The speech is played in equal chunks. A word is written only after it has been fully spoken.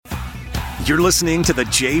You're listening to The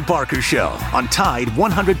Jay Barker Show on Tide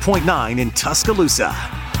 100.9 in Tuscaloosa.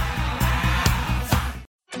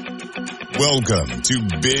 Welcome to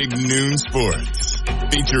Big Noon Sports,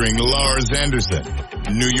 featuring Lars Anderson,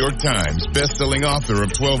 New York Times bestselling author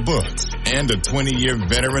of 12 books and a 20-year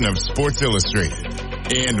veteran of Sports Illustrated,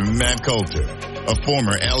 and Matt Coulter, a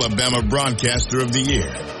former Alabama Broadcaster of the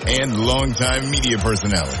Year and longtime media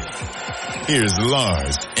personality. Here's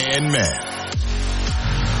Lars and Matt.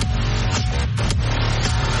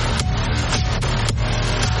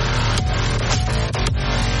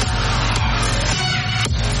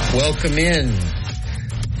 Welcome in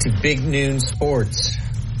to Big Noon Sports,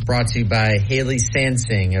 brought to you by Haley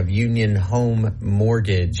Sansing of Union Home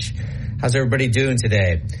Mortgage. How's everybody doing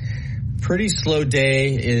today? Pretty slow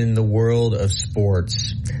day in the world of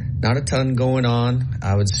sports. Not a ton going on.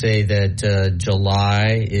 I would say that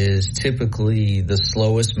July is typically the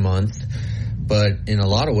slowest month, but in a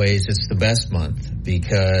lot of ways it's the best month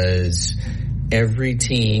because every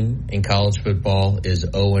team in college football is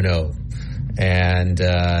 0-0. And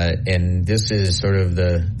this is sort of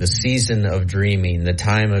the season of dreaming, the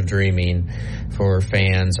time of dreaming for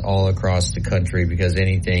fans all across the country because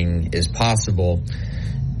anything is possible.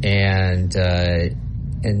 And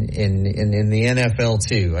in the NFL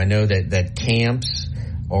too, I know that camps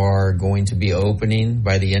are going to be opening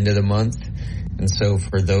by the end of the month. And so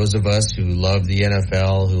for those of us who love the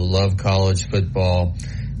NFL, who love college football,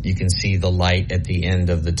 you can see the light at the end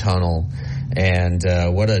of the tunnel. And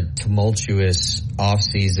what a tumultuous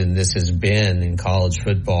offseason this has been in college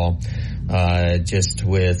football, just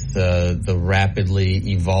with the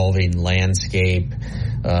rapidly evolving landscape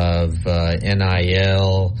of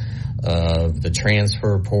NIL, of the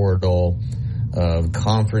transfer portal, of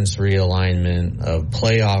conference realignment, of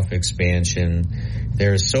playoff expansion.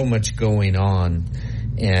 There's so much going on.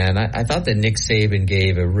 And I thought that Nick Saban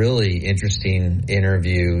gave a really interesting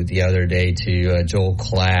interview the other day to Joel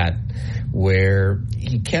Klatt, where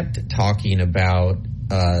he kept talking about,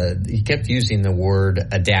 he kept using the word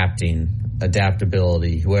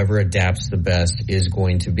adaptability. Whoever adapts the best is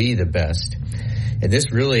going to be the best. And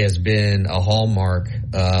this really has been a hallmark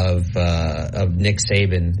of Nick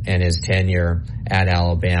Saban and his tenure at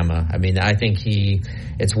Alabama. I mean, I think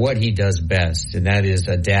it's what he does best, and that is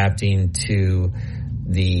adapting to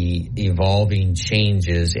the evolving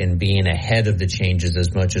changes and being ahead of the changes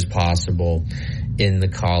as much as possible in the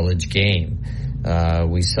college game.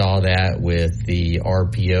 We saw that with the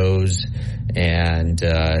RPOs and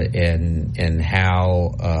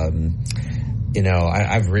how,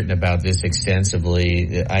 I've written about this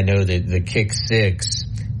extensively. I know that the kick six,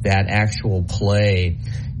 that actual play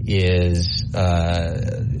has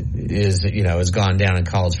gone down in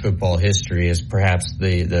college football history as perhaps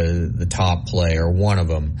the top play or one of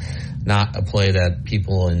them. Not a play that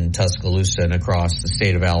people in Tuscaloosa and across the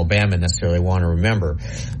state of Alabama necessarily want to remember.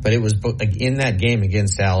 But it was in that game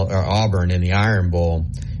against Auburn in the Iron Bowl,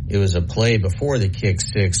 it was a play before the kick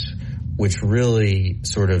six, which really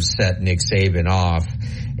sort of set Nick Saban off.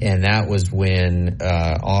 And that was when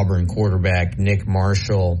Auburn quarterback Nick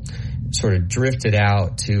Marshall sort of drifted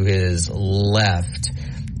out to his left,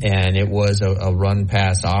 and it was a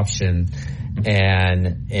run-pass option.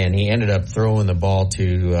 And he ended up throwing the ball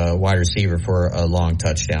to a wide receiver for a long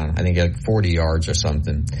touchdown. I think like 40 yards or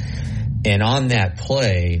something. And on that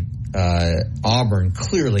play, Auburn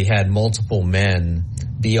clearly had multiple men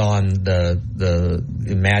beyond the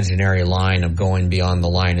imaginary line of going beyond the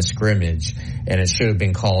line of scrimmage, and it should have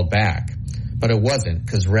been called back. But it wasn't,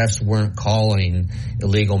 because refs weren't calling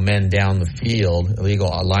illegal men down the field,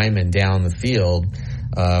 illegal linemen down the field,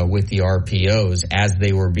 with the RPOs as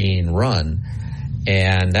they were being run.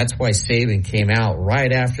 And that's why Saban came out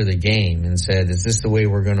right after the game and said, is this the way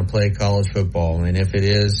we're going to play college football? And if it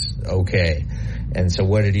is, okay. And so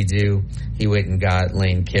what did he do? He went and got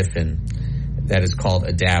Lane Kiffin. That is called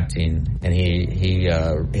adapting. And he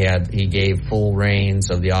gave full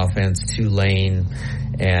reins of the offense to Lane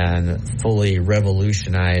and fully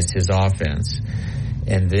revolutionized his offense.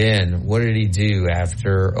 And then what did he do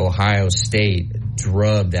after Ohio State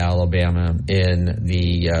drubbed Alabama in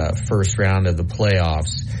the first round of the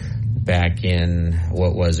playoffs back in,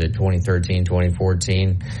 2013,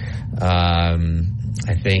 2014?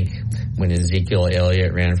 I think when Ezekiel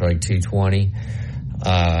Elliott ran for like 220.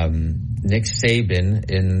 Nick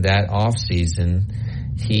Saban, in that offseason,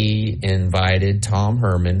 he invited Tom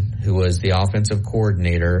Herman, who was the offensive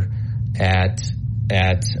coordinator at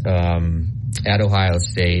Ohio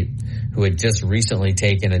State, who had just recently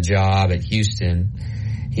taken a job at Houston.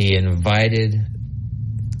 He invited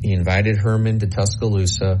Herman to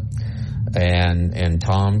Tuscaloosa, and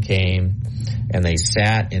Tom came, and they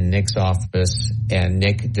sat in Nick's office, and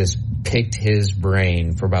Nick just picked his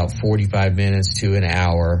brain for about 45 minutes to an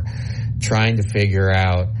hour trying to figure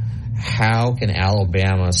out how can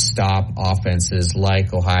Alabama stop offenses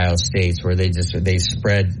like Ohio State's, where they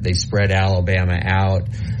spread Alabama out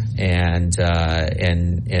and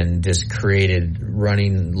just created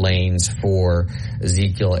running lanes for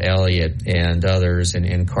Ezekiel Elliott and others,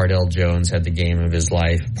 and Cardell Jones had the game of his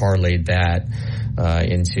life, parlayed that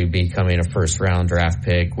into becoming a first-round draft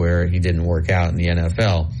pick where he didn't work out in the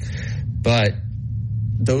NFL. But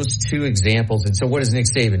those two examples, and so what does Nick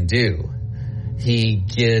Saban do? He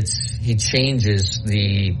changes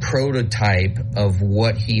the prototype of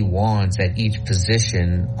what he wants at each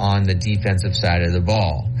position on the defensive side of the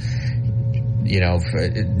ball.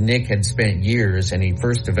 Nick had spent years, and he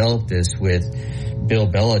first developed this with Bill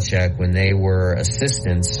Belichick when they were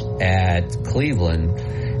assistants at Cleveland.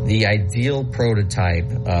 The ideal prototype,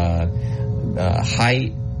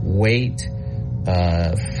 height, weight,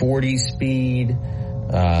 40 speed,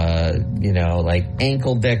 like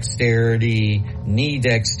ankle dexterity, knee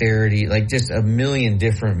dexterity, like just a million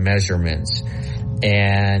different measurements.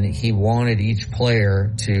 And he wanted each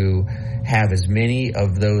player to have as many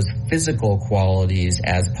of those physical qualities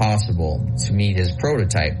as possible to meet his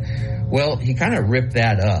prototype. Well, he kind of ripped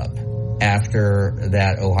that up after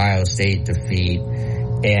that Ohio State defeat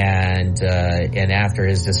and after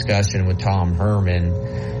his discussion with Tom Herman,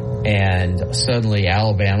 and suddenly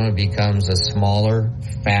Alabama becomes a smaller,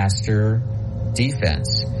 faster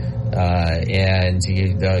defense.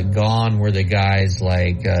 Gone were the guys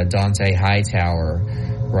like Dante Hightower,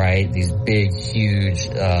 right? These big, huge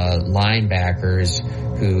linebackers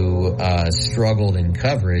who struggled in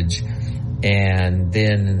coverage, and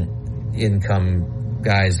then in come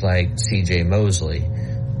guys like C.J. Mosley,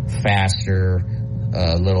 faster,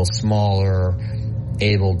 a little smaller,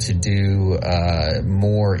 able to do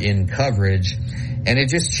more in coverage, and it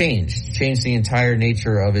just changed the entire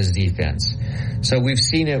nature of his defense. So we've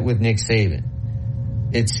seen it with Nick Saban.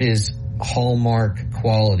 It's his hallmark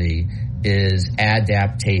quality is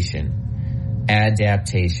adaptation.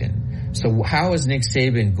 So how is Nick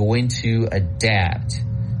Saban going to adapt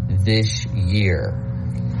this year,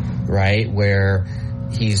 right? Where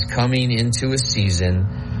he's coming into a season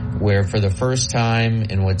where for the first time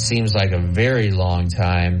in what seems like a very long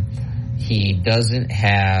time, he doesn't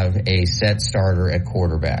have a set starter at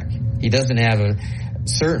quarterback. He doesn't have a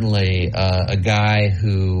guy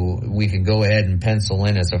who we can go ahead and pencil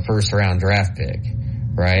in as a first-round draft pick,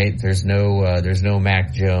 right? There's no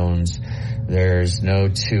Mac Jones. There's no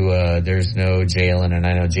Tua. There's no Jalen, and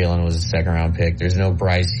I know Jalen was a second-round pick. There's no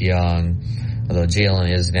Bryce Young, although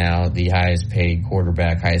Jalen is now the highest-paid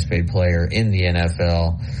quarterback, highest-paid player in the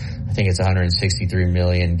NFL. I think it's $163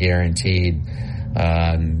 million guaranteed,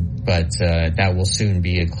 but that will soon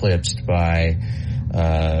be eclipsed by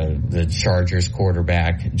the Chargers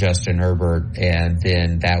quarterback, Justin Herbert, and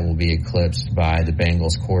then that will be eclipsed by the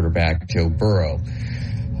Bengals quarterback, Joe Burrow.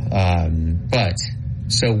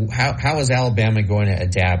 So how is Alabama going to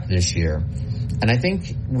adapt this year? And I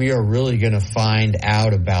think we are really going to find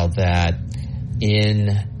out about that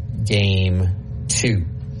in Game 2.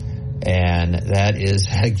 And that is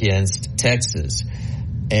against Texas.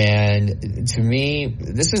 And to me,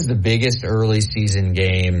 this is the biggest early season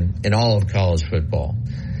game in all of college football.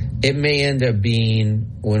 It may end up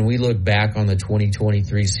being, when we look back on the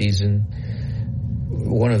 2023 season,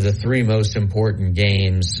 one of the three most important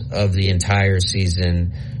games of the entire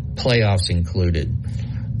season, playoffs included,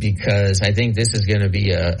 because I think this is going to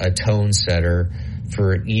be a tone setter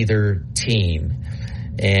for either team.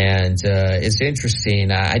 And it's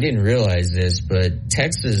interesting. I didn't realize this, but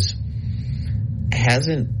Texas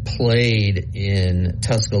hasn't played in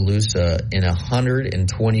Tuscaloosa in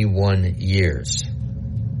 121 years.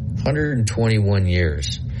 121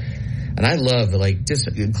 years. And I love, just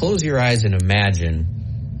close your eyes and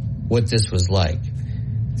imagine what this was like.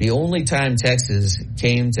 The only time Texas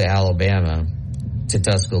came to Alabama, to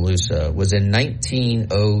Tuscaloosa, was in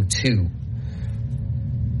 1902.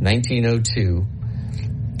 1902.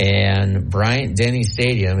 And Bryant-Denny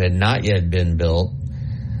Stadium had not yet been built,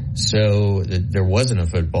 so there wasn't a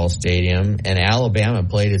football stadium, and Alabama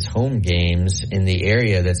played its home games in the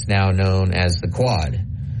area that's now known as the Quad,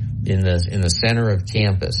 in the center of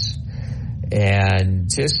campus. And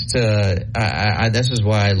just this is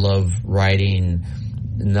why I love writing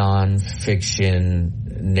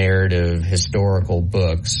nonfiction, narrative, historical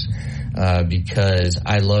books, because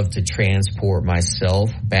I love to transport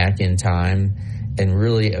myself back in time and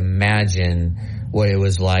really imagine what it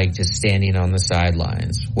was like just standing on the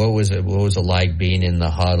sidelines. What was it like being in the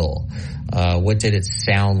huddle? What did it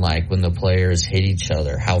sound like when the players hit each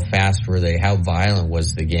other? How fast were they? How violent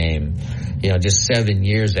was the game? Just 7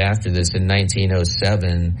 years after this, in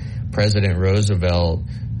 1907, President Roosevelt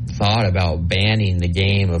thought about banning the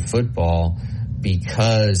game of football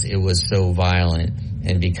because it was so violent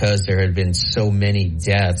and because there had been so many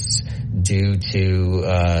deaths due to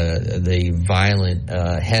the violent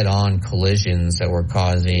head-on collisions that were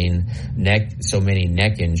causing so many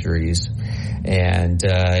neck injuries. And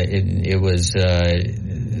it was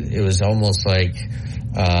almost like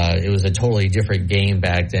it was a totally different game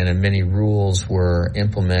back then, and many rules were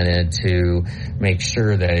implemented to make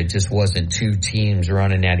sure that it just wasn't two teams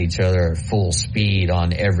running at each other at full speed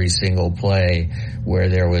on every single play where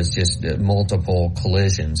there was just multiple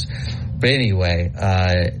collisions. But anyway,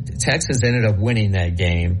 Texas ended up winning that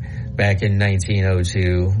game back in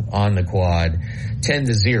 1902 on the quad,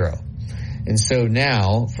 10-0. And so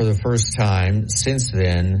now, for the first time since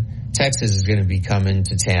then, Texas is going to be coming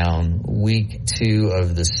to town week 2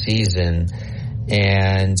 of the season.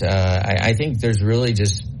 And I think there's really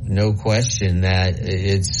just no question that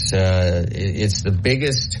it's the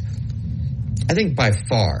biggest, I think by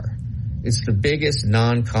far, it's the biggest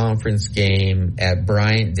non-conference game at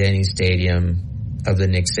Bryant-Denny Stadium of the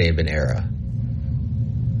Nick Saban era.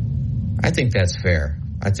 I think that's fair.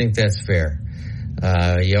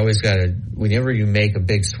 You always got to, whenever you make a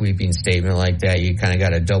big sweeping statement like that, you kind of got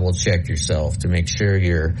to double check yourself to make sure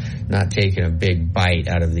you're not taking a big bite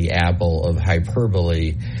out of the apple of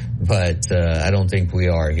hyperbole. But I don't think we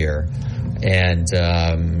are here. And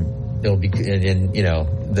it'll be in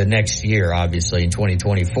the next year, obviously in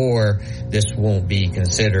 2024, this won't be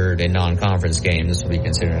considered a non-conference game. This will be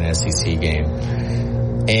considered an SEC game.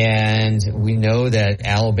 And we know that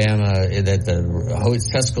that the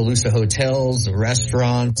Tuscaloosa hotels, the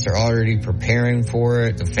restaurants are already preparing for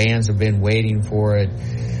it. The fans have been waiting for it.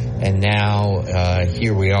 And now,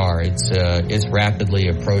 here we are. It's rapidly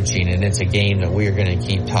approaching, and it's a game that we are going to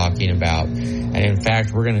keep talking about. And in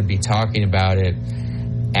fact, we're going to be talking about it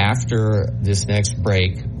after this next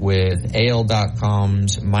break with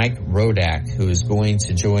AL.com's Mike Rodak, who is going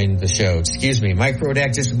to join the show. Excuse me, Mike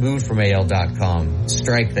Rodak just moved from AL.com.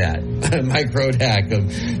 Strike that. Mike Rodak of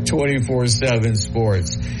 24/7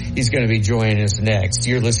 Sports. He's going to be joining us next.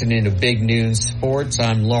 You're listening to Big Noon Sports.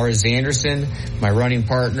 I'm Lars Anderson. My running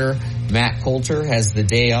partner, Matt Coulter, has the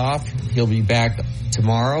day off. He'll be back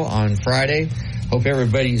tomorrow on Friday. Hope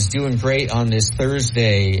everybody's doing great on this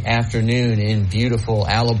Thursday afternoon in beautiful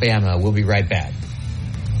Alabama. We'll be right back.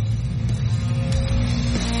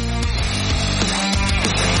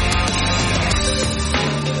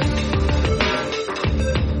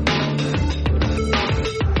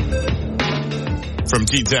 From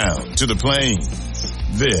T-Town to the Plains,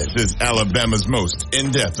 this is Alabama's most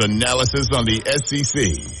in-depth analysis on the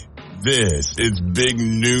SEC. This is Big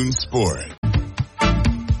Noon Sport.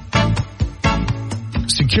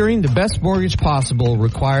 Securing the best mortgage possible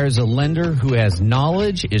requires a lender who has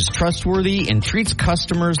knowledge, is trustworthy, and treats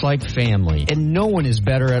customers like family. And no one is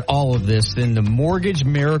better at all of this than the mortgage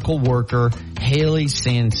miracle worker, Haley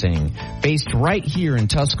Sansing. Based right here in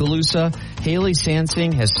Tuscaloosa, Haley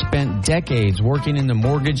Sansing has spent decades working in the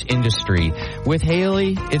mortgage industry. With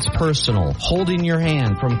Haley, it's personal, holding your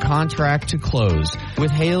hand from contract to close.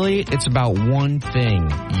 With Haley, it's about one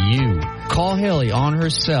thing, you. Call Haley on her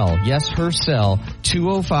cell, yes, her cell,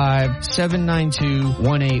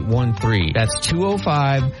 205-792-1813. That's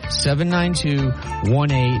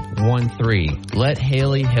 205-792-1813. Let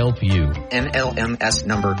Haley help you. NLMS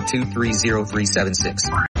number 230376.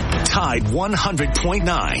 Tide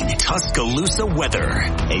 100.9 Tuscaloosa weather.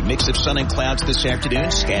 A mix of sun and clouds this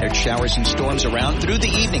afternoon. Scattered showers and storms around through the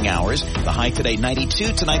evening hours. The high today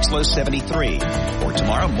 92, tonight's low 73. For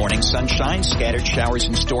tomorrow, morning sunshine, scattered showers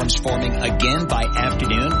and storms forming again by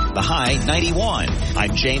afternoon. The high 91.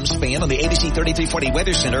 I'm James Spann on the ABC 3340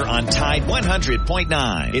 Weather Center on Tide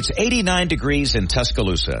 100.9. It's 89 degrees in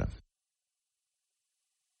Tuscaloosa.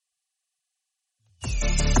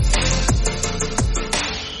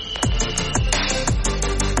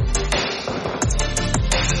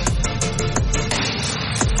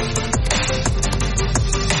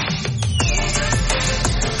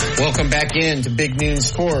 Welcome back in to Big Noon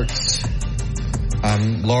Sports.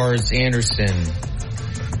 I'm Lars Anderson.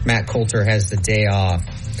 Matt Coulter has the day off.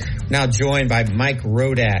 Now joined by Mike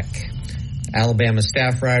Rodak, Alabama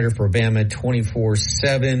staff writer for Bama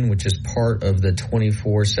 24/7, which is part of the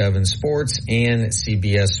 24/7 Sports and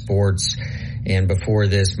CBS Sports. And before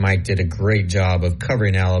this, Mike did a great job of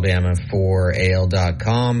covering Alabama for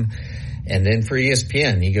AL.com. And then for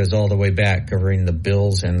ESPN, he goes all the way back covering the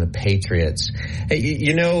Bills and the Patriots.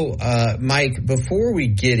 Hey, Mike, before we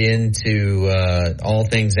get into all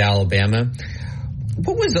things Alabama,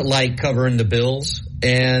 what was it like covering the Bills?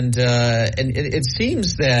 And it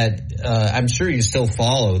seems that I'm sure you still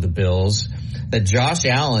follow the Bills, that Josh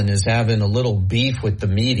Allen is having a little beef with the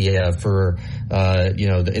media for,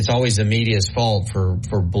 it's always the media's fault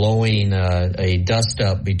for blowing a dust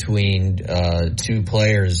up between two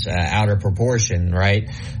players out of proportion, right?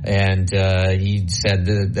 And he said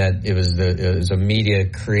that it was a media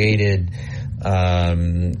created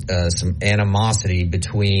some animosity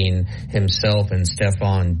between himself and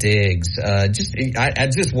Stephon Diggs.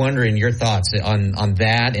 I'm just wondering your thoughts on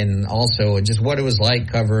that, and also just what it was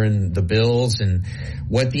like covering the Bills and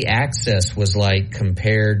what the access was like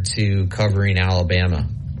compared to covering Alabama.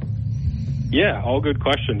 Yeah, all good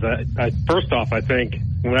questions. First off, I think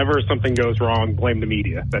whenever something goes wrong, blame the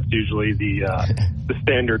media. That's usually the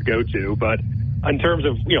standard go-to. But in terms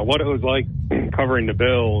of what it was like covering the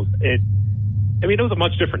Bills, it was a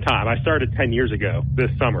much different time. I started 10 years ago this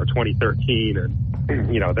summer, 2013, and,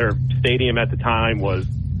 their stadium at the time was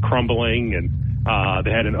crumbling, and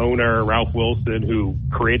they had an owner, Ralph Wilson, who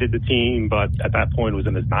created the team, but at that point was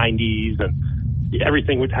in his 90s, and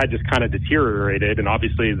everything had just kind of deteriorated. And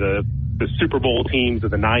obviously the Super Bowl teams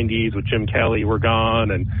of the 90s with Jim Kelly were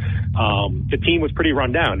gone, and the team was pretty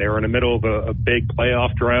run down. They were in the middle of a big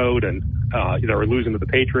playoff drought, and they were losing to the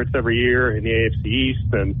Patriots every year in the AFC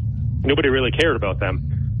East, and nobody really cared about them.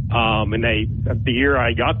 And the year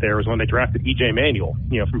I got there was when they drafted E.J. Manuel,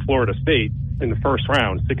 from Florida State in the first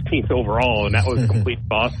round, 16th overall, and that was a complete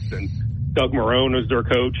bust. And Doug Marrone was their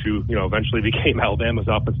coach, who, eventually became Alabama's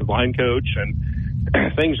offensive line coach,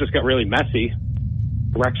 and things just got really messy.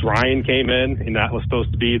 Rex Ryan came in, and that was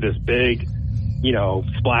supposed to be this big,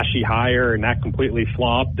 splashy hire, and that completely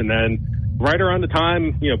flopped. And then right around the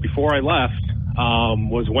time, before I left,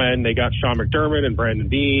 was when they got Sean McDermott and Brandon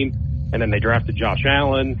Beane, and then they drafted Josh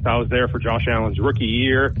Allen. I was there for Josh Allen's rookie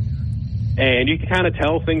year, and you could kind of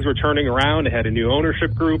tell things were turning around. They had a new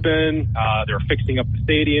ownership group in. They were fixing up the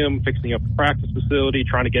stadium, fixing up the practice facility,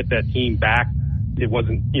 trying to get that team back. It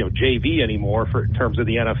wasn't, JV anymore in terms of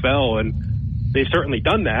the NFL, and they've certainly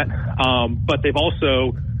done that. But they've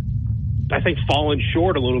also, I think, fallen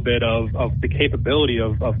short a little bit of the capability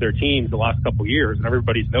of their teams the last couple of years, and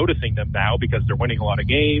everybody's noticing them now because they're winning a lot of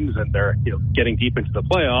games and they're getting deep into the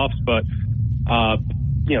playoffs. But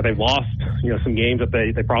they've lost some games that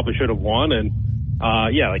they probably should have won. And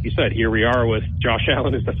like you said, here we are with Josh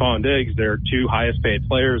Allen and Stephon Diggs, their two highest paid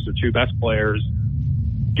players, their two best players,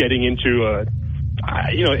 getting into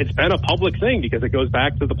it's been a public thing because it goes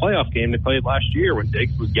back to the playoff game they played last year when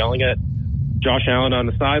Diggs was yelling at Josh Allen on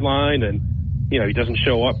the sideline, and he doesn't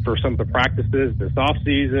show up for some of the practices this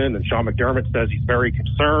offseason, and Sean McDermott says he's very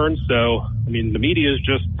concerned. So, the media is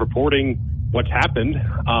just reporting what's happened.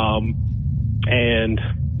 And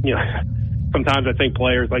sometimes I think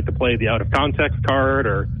players like to play the out of context card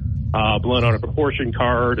or blown out of proportion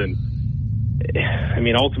card. And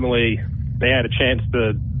ultimately they had a chance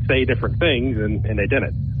to say different things and they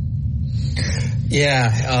didn't.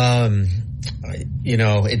 Yeah.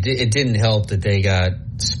 It didn't help that they got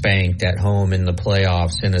spanked at home in the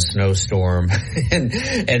playoffs in a snowstorm, and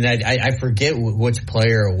I forget which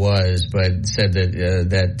player it was, but said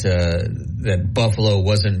that Buffalo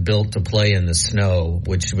wasn't built to play in the snow,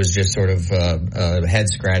 which was just sort of a head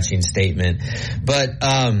scratching statement. But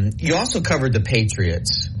you also covered the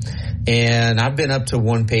Patriots. And I've been up to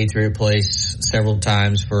one Patriot place several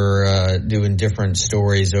times for doing different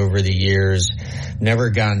stories over the years. Never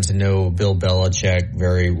gotten to know Bill Belichick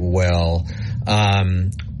very well.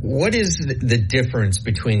 What is the difference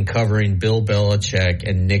between covering Bill Belichick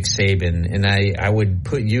and Nick Saban? And I would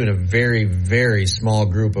put you in a very, very small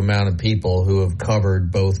group amount of people who have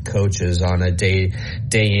covered both coaches on a day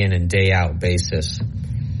in and day out basis.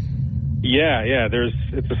 Yeah.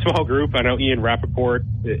 It's a small group. I know Ian Rappaport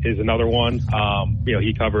is another one.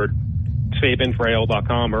 He covered Saban for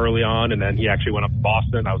AL.com early on, and then he actually went up to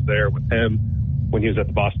Boston. I was there with him when he was at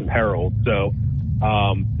the Boston Herald. So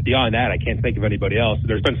beyond that, I can't think of anybody else.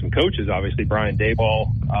 There's been some coaches, obviously. Brian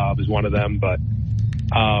Daboll was one of them, but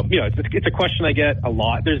it's a question I get a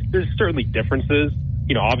lot. There's certainly differences.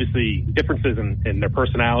 Obviously differences in their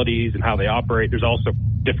personalities and how they operate. There's also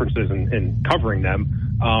differences in covering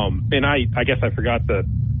them. And I guess I forgot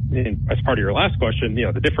as part of your last question,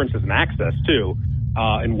 the differences in access too,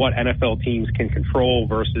 and what NFL teams can control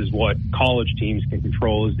versus what college teams can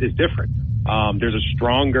control is different. There's a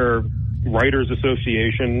stronger writers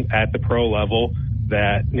association at the pro level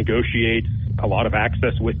that negotiates a lot of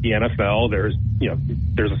access with the NFL. There's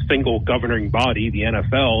a single governing body, the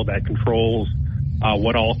NFL, that controls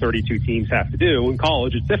what all 32 teams have to do. In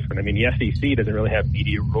college, it's different. I mean, the SEC doesn't really have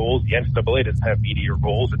media rules. The NCAA doesn't have media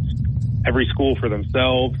rules. It's every school for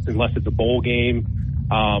themselves, unless it's a bowl game.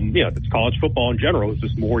 It's college football in general. It's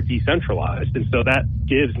just more decentralized. And so that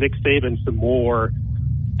gives Nick Saban some more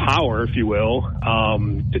power, if you will,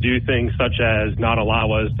 to do things such as not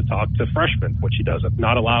allow us to talk to freshmen, which he doesn't,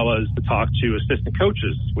 not allow us to talk to assistant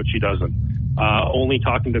coaches, which he doesn't, only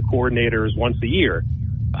talking to coordinators once a year.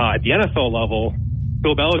 At the NFL level,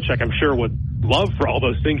 Bill Belichick, I'm sure, would love for all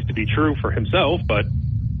those things to be true for himself, but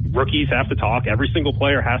rookies have to talk. Every single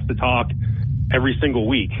player has to talk every single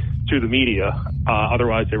week to the media.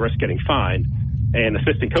 Otherwise, they risk getting fined. And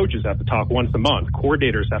assistant coaches have to talk once a month.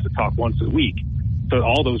 Coordinators have to talk once a week. So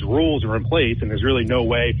all those rules are in place, and there's really no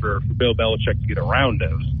way for Bill Belichick to get around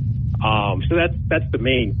those. So that's the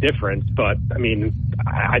main difference. But, I mean,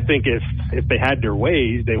 I think if they had their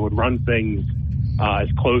ways, they would run things as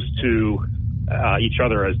close to each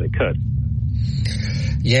other as they could.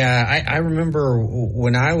 Yeah, I remember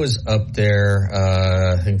when I was up there,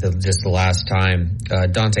 I think just the last time,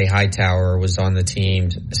 Dante Hightower was on the team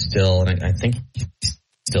still, and I think he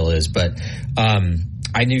still is, but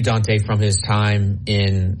I knew Dante from his time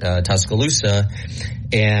in Tuscaloosa,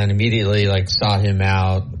 and immediately sought him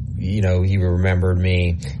out. You know, he remembered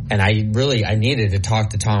me, and I needed to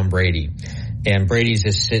talk to Tom Brady, and Brady's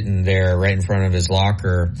just sitting there right in front of his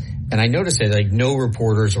locker, and I noticed that no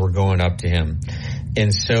reporters were going up to him.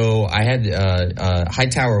 And so I had,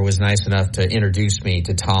 Hightower was nice enough to introduce me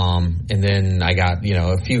to Tom. And then I got,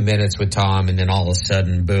 a few minutes with Tom. And then all of a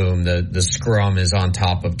sudden, boom, the scrum is on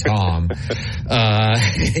top of Tom.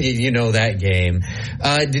 That game.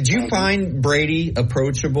 Did you find Brady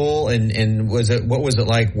approachable? And what was it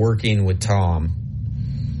like working with Tom?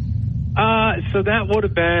 So that would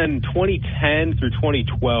have been 2010 through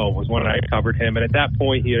 2012 was when I covered him. And at that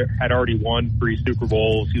point, he had already won 3 Super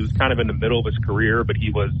Bowls. He was kind of in the middle of his career, but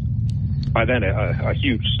he was by then a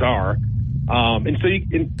huge star. And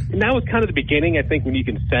that was kind of the beginning, I think, when you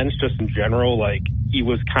can sense just in general, he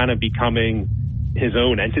was kind of becoming his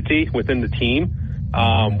own entity within the team,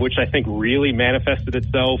 which I think really manifested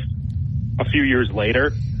itself a few years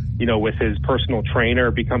later, with his personal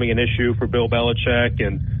trainer becoming an issue for Bill Belichick,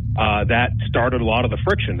 and that started a lot of the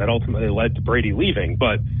friction that ultimately led to Brady leaving.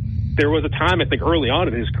 But there was a time, I think, early on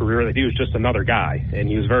in his career that he was just another guy, and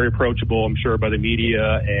he was very approachable, I'm sure, by the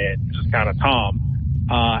media and just kind of Tom.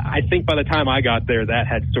 I think by the time I got there, that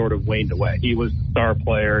had sort of waned away. He was the star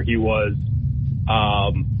player. He was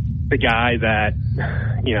the guy that,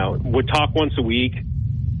 would talk once a week.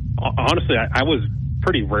 Honestly, I was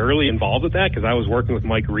pretty rarely involved with that because I was working with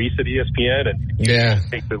Mike Reese at ESPN, and he would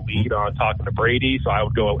take the lead on talking to Brady, so I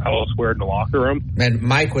would go elsewhere in the locker room. And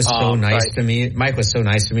Mike was so nice to me. Mike was so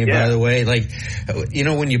nice to me, by the way.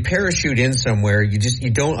 When you parachute in somewhere, you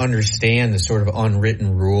don't understand the sort of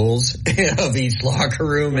unwritten rules of each locker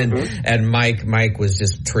room, and Mike was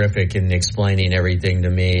just terrific in explaining everything to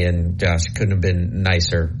me, and gosh, couldn't have been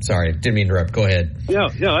nicer. Sorry, didn't mean to interrupt. Go ahead. No,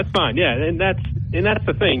 that's fine. Yeah, and that's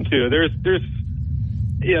the thing too.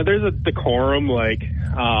 There's a decorum,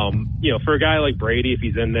 for a guy like Brady, if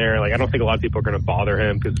he's in there, I don't think a lot of people are going to bother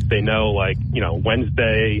him because they know,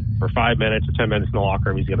 Wednesday for 5 minutes or 10 minutes in the locker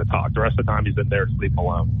room, he's going to talk. The rest of the time, he's in there to sleep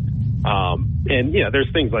alone.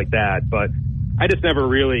 There's things like that, but I just never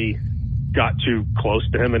really got too close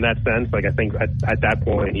to him in that sense. I think at that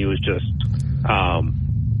point, he was just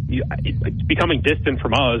becoming distant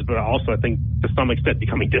from us, but also I think to some extent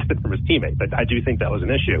becoming distant from his teammates. I do think that was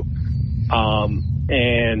an issue.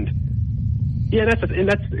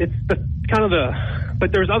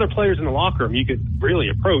 But there's other players in the locker room you could really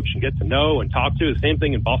approach and get to know and talk to. The same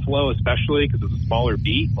thing in Buffalo, especially because it's a smaller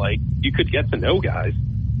beat. You could get to know guys.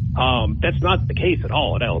 That's not the case at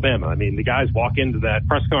all at Alabama. I mean, the guys walk into that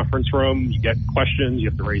press conference room, you get questions, you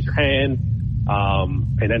have to raise your hand,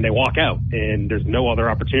 and then they walk out, and there's no other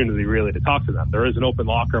opportunity really to talk to them. There is an open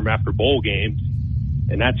locker room after bowl games,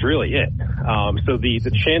 and that's really it. So the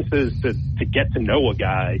chances to get to know a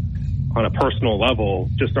guy on a personal level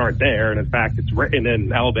just aren't there. And in fact, it's written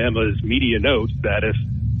in Alabama's media notes that if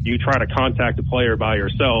you try to contact a player by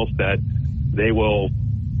yourself, that they will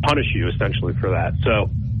punish you essentially for that. So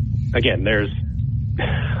again,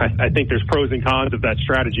 I think there's pros and cons of that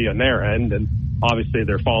strategy on their end. And obviously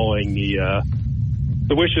they're following the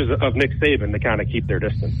wishes of Nick Saban to kind of keep their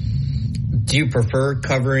distance. Do you prefer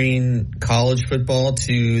covering college football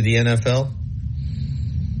to the NFL?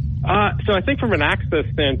 So I think from an access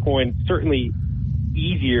standpoint, certainly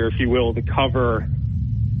easier, if you will, to cover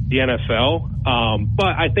the NFL. But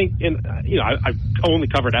I think I've only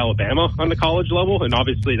covered Alabama on the college level, and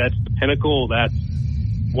obviously that's the pinnacle. That's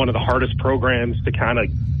one of the hardest programs to kind of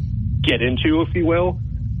get into, if you will.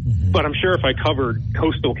 But I'm sure if I covered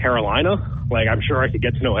Coastal Carolina, like I'm sure I could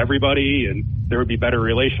get to know everybody, and there would be better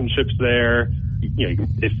relationships there.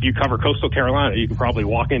 If you cover Coastal Carolina, you can probably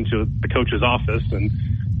walk into the coach's office and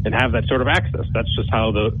have that sort of access. That's just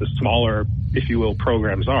how the smaller, if you will,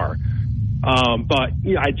 programs are. But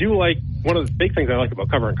I do like, one of the big things I like about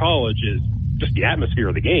covering college is just the atmosphere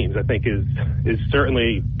of the games. I think is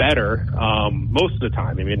certainly better most of the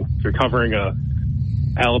time. I mean, if you're covering a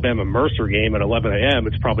Alabama Mercer game at 11 a.m.,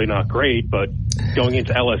 it's probably not great. But going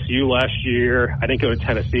into LSU last year, I didn't go to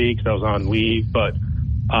Tennessee because I was on leave. But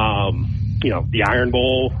the Iron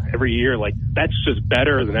Bowl every year, like that's just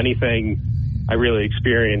better than anything I really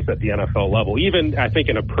experienced at the NFL level. Even I think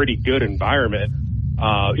in a pretty good environment,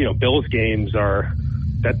 Bills games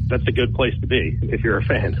that's a good place to be if you're a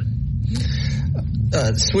fan.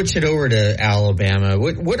 Switch it over to Alabama.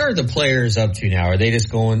 What are the players up to now? Are they just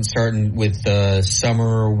starting with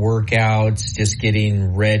summer workouts, just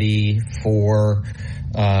getting ready for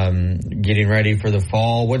the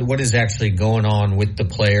fall? What is actually going on with the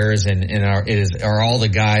players, and are all the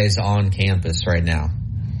guys on campus right now?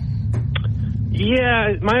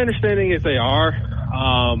 Yeah, my understanding is they are.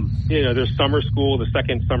 There's summer school, the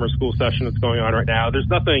second summer school session that's going on right now. There's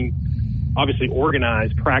nothing obviously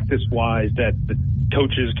organized practice-wise that the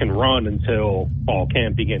coaches can run until fall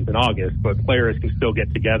camp begins in August, but players can still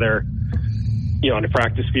get together, on the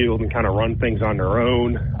practice field and kind of run things on their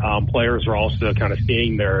own. Players are also kind of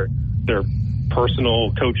seeing their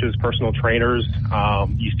personal coaches, personal trainers.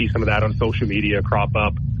 You see some of that on social media crop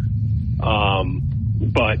up.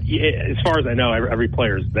 But as far as I know, every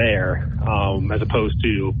player is there, as opposed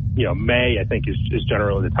to, May, I think, is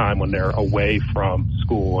generally the time when they're away from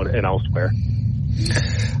school and elsewhere.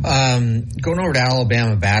 Going over to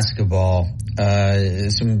Alabama basketball,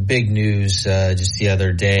 some big news just the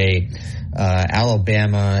other day.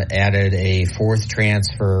 Alabama added a fourth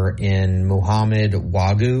transfer in Muhammad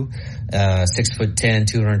Wagu, 6'10",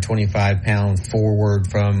 225-pound forward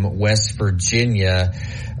from West Virginia.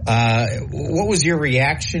 What was your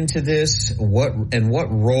reaction to this? What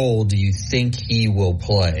role do you think he will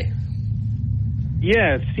play?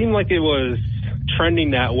 Yeah, it seemed like it was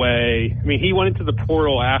trending that way. I mean, he went into the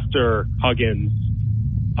portal after Huggins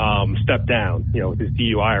stepped down, with his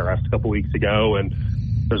DUI arrest a couple weeks ago, and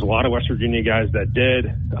there's a lot of West Virginia guys that did.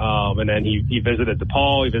 And then he visited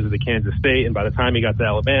DePaul, he visited Kansas State, and by the time he got to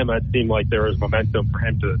Alabama, it seemed like there was momentum for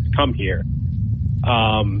him to come here.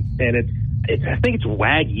 And I think it's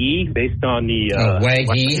Waggy based on the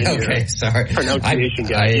Waggy. Okay, sorry, pronunciation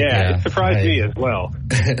guy. It surprised me as well.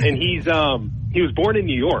 And he was born in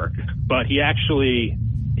New York, but he had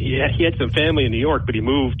some family in New York, but he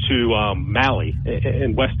moved to Mali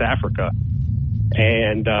in West Africa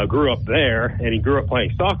and grew up there. And he grew up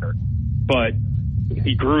playing soccer, but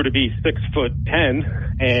he grew to be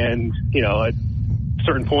 6'10", and at a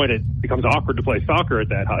certain point it becomes awkward to play soccer at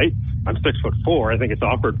that height. I'm 6'4". I think it's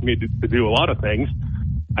awkward for me to do a lot of things.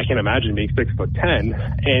 I can't imagine being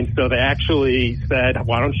 6'10". And so they actually said,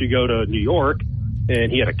 why don't you go to New York?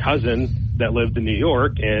 And he had a cousin that lived in New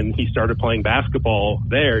York, and he started playing basketball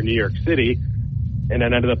there in New York City, and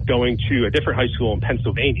then ended up going to a different high school in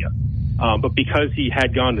Pennsylvania. But because he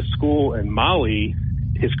had gone to school in Mali,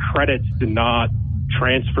 his credits did not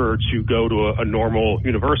transfer to go to a normal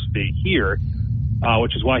university here.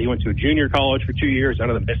 Which is why he went to a junior college for 2 years,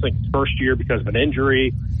 ended up missing his first year because of an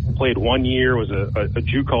injury, played 1 year, was a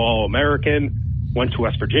JUCO All-American, went to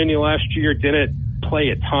West Virginia last year, didn't play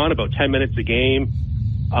a ton, about 10 minutes a game.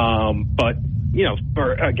 But,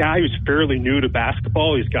 for a guy who's fairly new to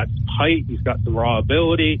basketball, he's got some height, he's got some raw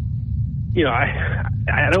ability.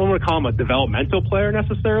 I don't want to call him a developmental player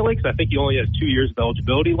necessarily, because I think he only has 2 years of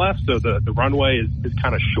eligibility left, so the runway is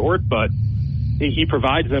kind of short, but he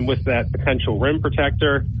provides them with that potential rim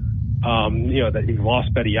protector, that he's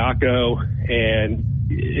lost Bediako, and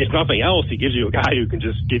if nothing else, he gives you a guy who can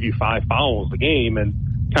just give you 5 fouls a game and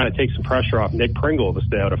kind of take some pressure off Nick Pringle to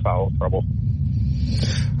stay out of foul trouble.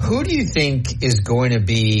 Who do you think is going to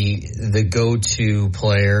be the go-to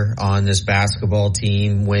player on this basketball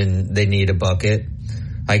team when they need a bucket?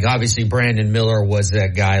 Like, obviously, Brandon Miller was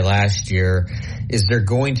that guy last year. Is there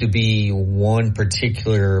going to be one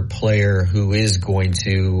particular player who is going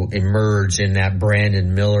to emerge in that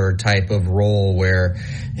Brandon Miller type of role where,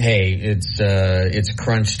 hey, it's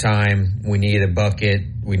crunch time, we need a bucket,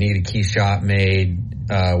 we need a key shot made,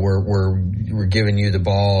 we're giving you the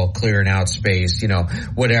ball, clearing out space,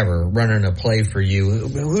 whatever, running a play for you?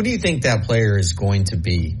 Who do you think that player is going to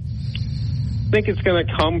be? think it's going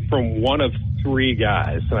to come from one of three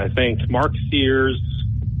guys. And I think Mark Sears,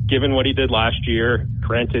 given what he did last year,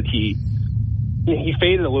 granted he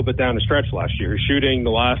faded a little bit down the stretch last year. Shooting the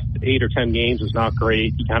last 8 or 10 games was not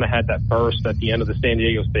great. He kind of had that burst at the end of the San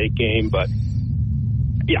Diego State game, but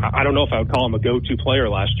yeah, I don't know if I would call him a go-to player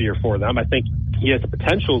last year for them. I think he has the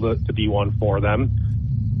potential to be one for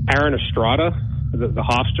them. Aaron Estrada, the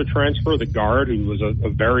Hofstra transfer, the guard, who was a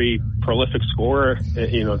very prolific scorer,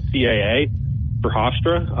 CAA for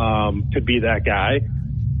Hofstra, could be that guy.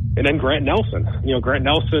 And then Grant Nelson. Grant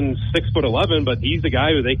Nelson's 6'11", but he's the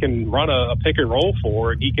guy who they can run a pick and roll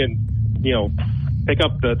for, and he can, pick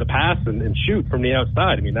up the pass and shoot from the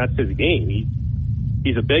outside. I mean, that's his game.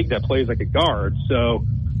 He's a big that plays like a guard. So,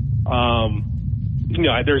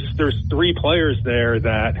 there's three players there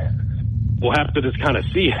that we'll have to just kind of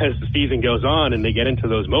see as the season goes on and they get into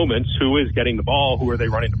those moments, who is getting the ball, who are they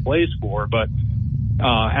running the plays for. But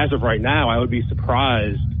as of right now, I would be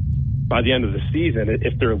surprised by the end of the season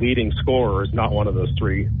if their leading scorer is not one of those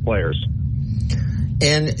three players.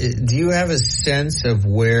 And do you have a sense of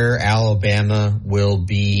where Alabama will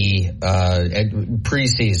be at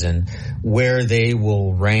preseason, where they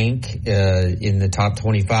will rank in the top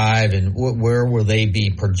 25, and where will they be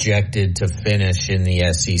projected to finish in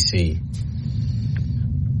the SEC?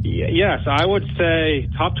 Yes, I would say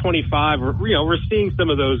top 25. We're seeing some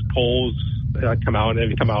of those polls come out, and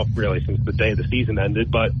they've come out really since the day the season ended,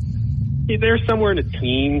 but they're somewhere in the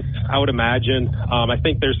teens, I would imagine. I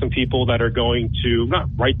think there's some people that are going to not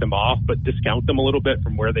write them off, but discount them a little bit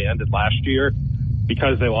from where they ended last year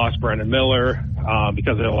because they lost Brandon Miller,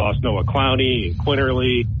 because they lost Noah Clowney and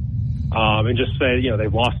Quinterly, and just say,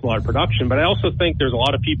 they've lost a lot of production. But I also think there's a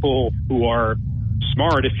lot of people who are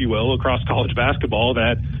smart, if you will, across college basketball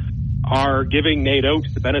that are giving Nate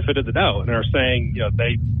Oates the benefit of the doubt and are saying,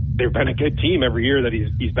 they've been a good team every year that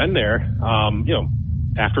he's been there,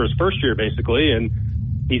 after his first year, basically, and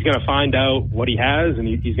he's going to find out what he has, and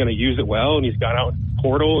he's going to use it well, and he's got out in the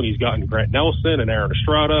portal, and he's gotten Grant Nelson and Aaron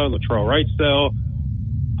Estrada, Latrell Wrightsell,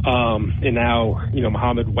 and now,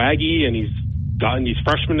 Muhammad Waggy, and he's gotten these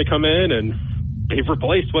freshmen to come in, and they've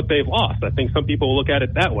replaced what they've lost. I think some people will look at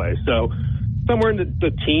it that way. So somewhere in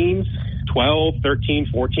the teens, 12, 13,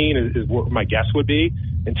 14 is what my guess would be.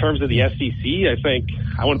 In terms of the SEC, I think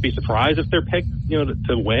I wouldn't be surprised if they're picked,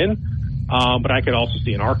 to win. But I could also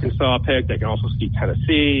see an Arkansas pick. I can also see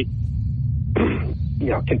Tennessee,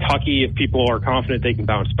 Kentucky, if people are confident they can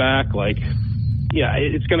bounce back.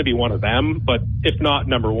 It's going to be one of them. But if not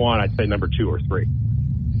number one, I'd say number 2 or 3.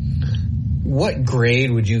 What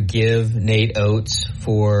grade would you give Nate Oates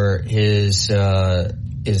for his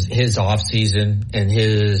offseason and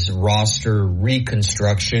his roster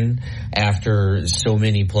reconstruction after so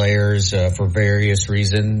many players for various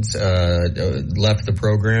reasons left the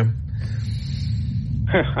program?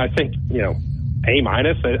 I think, A-.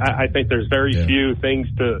 I think there's very few things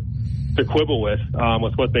to quibble with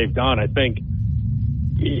what they've done. I think,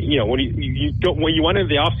 when you went into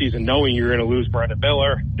the offseason knowing you're going to lose Brandon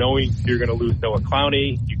Miller, knowing you're going to lose Noah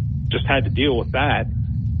Clowney, you just had to deal with that.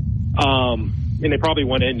 And they probably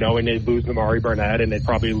went in knowing they'd lose Amari Burnett and they'd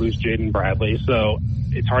probably lose Jaden Bradley. So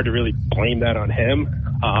it's hard to really blame that on him.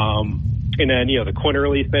 And then, the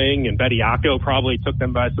Quinterly thing and Bediako probably took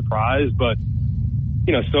them by surprise, but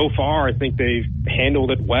so far, I think they've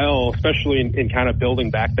handled it well, especially in kind of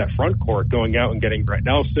building back that front court, going out and getting Grant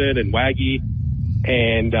Nelson and Waggy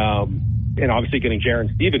and obviously getting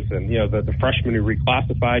Jaron Stevenson, the freshman who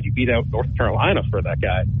reclassified. You beat out North Carolina for that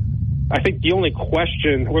guy. I think the only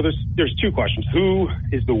question, there's two questions. Who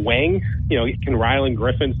is the wing? Can Rylan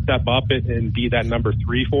Griffin step up and be that number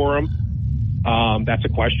 3 for him? That's a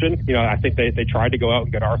question. I think they tried to go out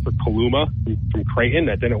and get Arthur Kaluma from Creighton.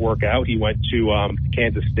 That didn't work out. He went to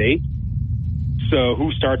Kansas State. So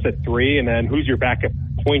who starts at 3, and then who's your backup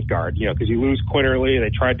point guard? Because you lose Quinterly. They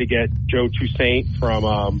tried to get Joe Toussaint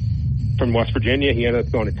from West Virginia. He ended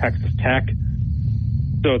up going to Texas Tech.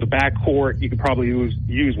 So the backcourt, you could probably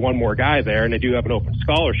use one more guy there, and they do have an open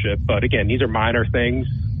scholarship. But again, these are minor things,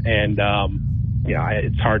 and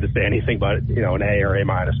it's hard to say anything but an A or A-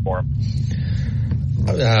 for him.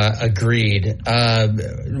 Agreed.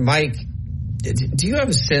 Mike, do you have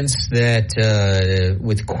a sense that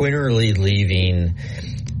with Quinterly leaving,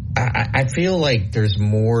 I feel like there's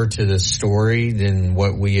more to the story than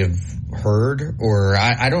what we have heard, or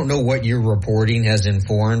I don't know what your reporting has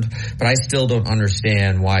informed, but I still don't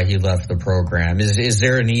understand why he left the program. Is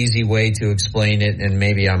there an easy way to explain it, and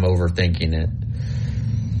maybe I'm overthinking it?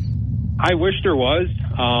 I wish there was,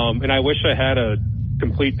 and I wish I had a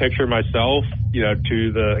complete picture myself,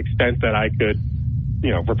 to the extent that I could,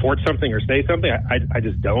 report something or say something. I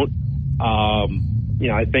just don't.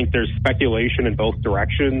 I think there's speculation in both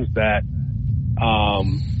directions that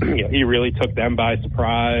he really took them by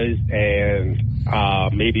surprise and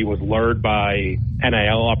maybe was lured by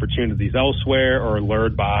NIL opportunities elsewhere, or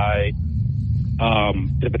lured by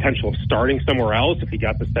the potential of starting somewhere else if he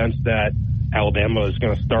got the sense that Alabama is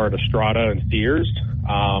going to start Estrada and Sears.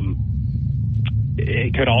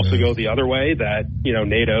 It could also go the other way, that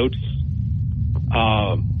Nate Oates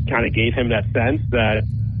kind of gave him that sense that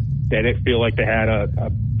they didn't feel like they had a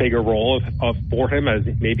bigger role for him as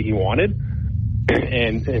maybe he wanted,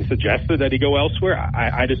 and suggested that he go elsewhere.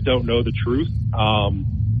 I just don't know the truth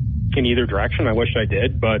in either direction. I wish I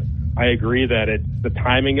did, but I agree that it's the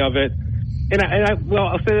timing of it. And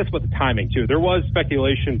I'll say this about the timing too. There was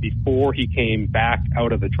speculation before he came back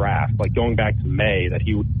out of the draft, like going back to May, that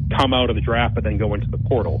he would come out of the draft but then go into the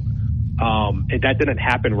portal. And that didn't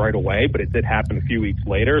happen right away, but it did happen a few weeks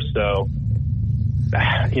later. So,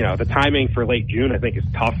 the timing for late June, I think, is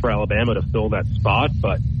tough for Alabama to fill that spot,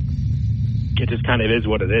 but it just kind of is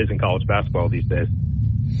what it is in college basketball these days.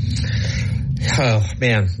 Oh,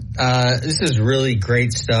 man. This is really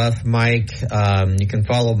great stuff, Mike. You can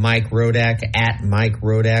follow Mike Rodak at Mike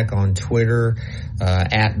Rodak on Twitter,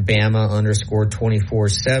 at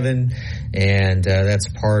Bama_247. And that's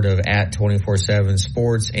part of at 247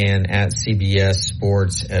 Sports and at CBS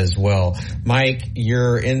Sports as well. Mike,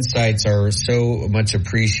 your insights are so much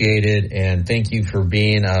appreciated, and thank you for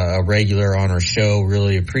being a regular on our show.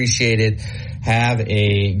 Really appreciate it. Have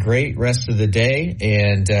a great rest of the day,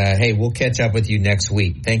 and hey, we'll catch up with you next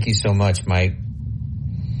week. Thank you so much, Mike.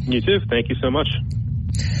 You too. Thank you so much.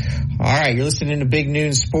 All right, you're listening to Big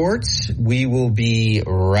Noon Sports. We will be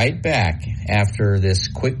right back after this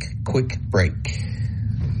quick break.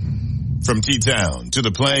 From T-Town to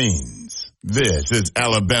the Plains, this is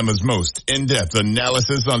Alabama's most in-depth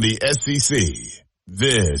analysis on the SEC.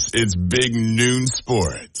 This is Big Noon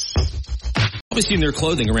Sports. Always seen their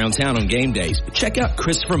clothing around town on game days, but check out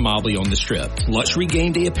Christopher Mobley on the Strip. Luxury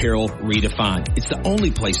game day apparel redefined. It's the only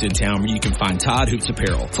place in town where you can find Todd Hoops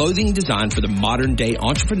apparel. Clothing designed for the modern day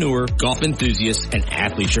entrepreneur, golf enthusiast, and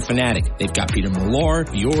athlete or fanatic. They've got Peter Millar,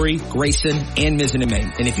 Viore, Grayson, and Mizzen &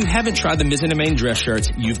 Main. And if you haven't tried the Mizzen & Main dress shirts,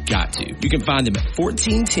 you've got to. You can find them at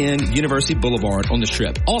 1410 University Boulevard on the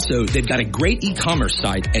Strip. Also, they've got a great e-commerce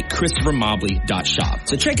site at ChristopherMobley.shop.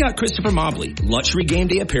 So check out Christopher Mobley, luxury game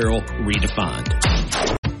day apparel redefined.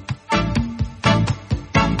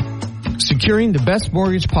 Securing the best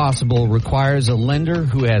mortgage possible requires a lender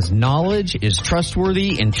who has knowledge, is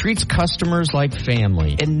trustworthy, and treats customers like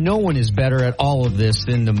family. And no one is better at all of this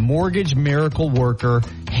than the mortgage miracle worker,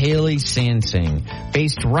 Haley Sansing.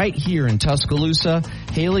 Based right here in Tuscaloosa,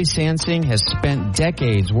 Haley Sansing has spent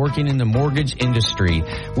decades working in the mortgage industry.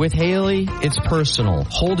 With Haley, it's personal,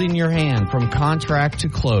 holding your hand from contract to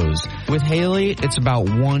close. With Haley, it's about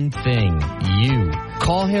one thing, you.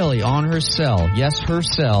 Call Haley on her cell, yes, her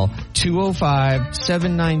cell,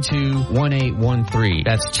 205-792-1813.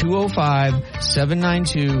 That's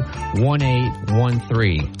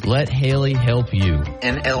 205-792-1813. Let Haley help you.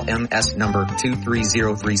 NLMS number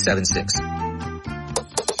 230376.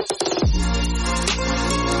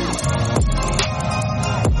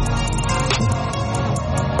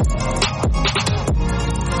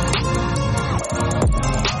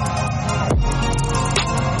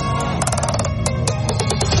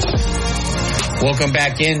 Welcome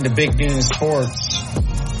back into Big Noon Sports.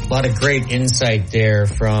 A lot of great insight there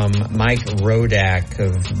from Mike Rodak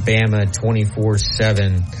of Bama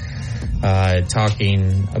 24/7,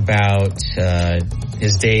 talking about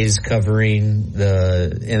his days covering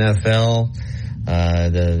the NFL,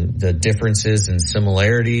 the differences and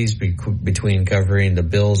similarities between covering the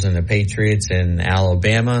Bills and the Patriots in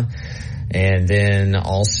Alabama, and then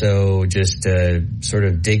also just sort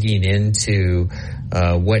of digging into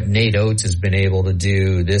what Nate Oates has been able to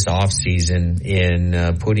do this offseason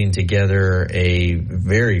in putting together a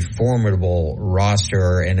very formidable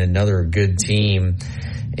roster and another good team.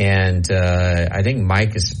 And I think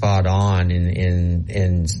Mike is spot on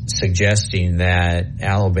in suggesting that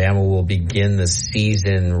Alabama will begin the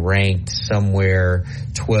season ranked somewhere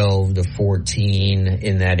 12 to 14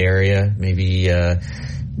 in that area, maybe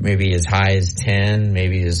as high as 10,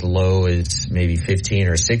 maybe as low as maybe 15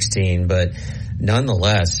 or 16, but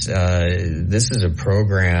nonetheless, this is a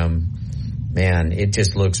program, man, it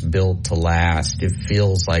just looks built to last. It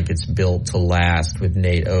feels like it's built to last with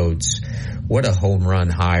Nate Oates. What a home run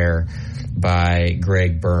hire by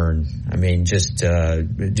Greg Byrne. I mean, just a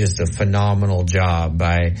phenomenal job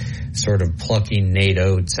by sort of plucking Nate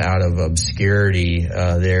Oates out of obscurity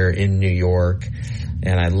there in New York.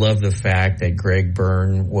 And I love the fact that Greg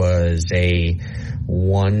Byrne was a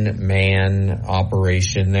one-man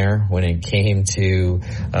operation there when it came to,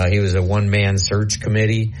 he was a one-man search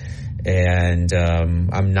committee. And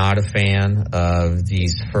I'm not a fan of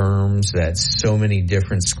these firms that so many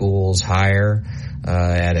different schools hire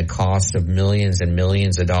at a cost of millions and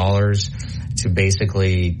millions of dollars to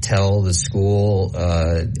basically tell the school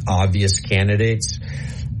obvious candidates.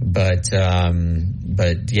 But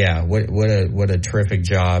yeah, what a terrific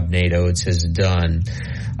job Nate Oates has done.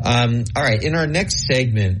 All right, in our next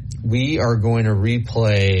segment, we are going to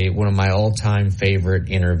replay one of my all-time favorite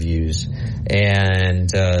interviews.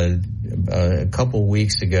 And a couple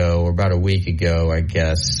weeks ago, or about a week ago, I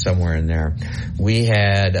guess, somewhere in there, we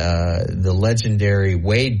had the legendary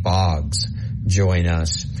Wade Boggs join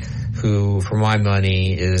us, who, for my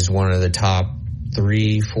money, is one of the top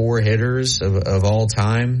 3-4 hitters of all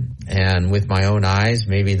time, and with my own eyes,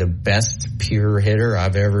 maybe the best pure hitter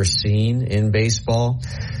I've ever seen in baseball.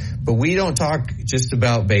 But we don't talk just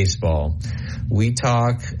about baseball. We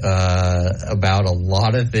talk about a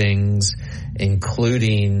lot of things,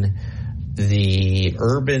 including the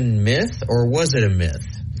urban myth, or was it a myth,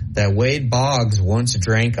 that Wade Boggs once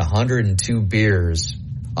drank 102 beers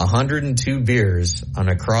on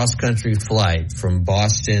a cross-country flight from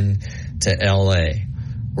Boston to L.A.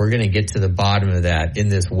 We're going to get to the bottom of that in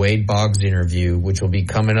this Wade Boggs interview, which will be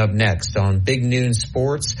coming up next on Big Noon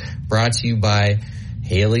Sports, brought to you by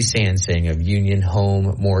Haley Sansing of Union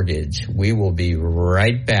Home Mortgage. We will be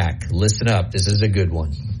right back. Listen up. This is a good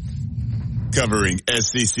one. Covering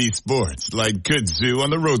SEC sports like kudzu on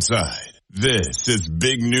the roadside. This is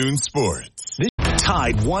Big Noon Sports.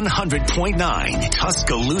 Tide 100.9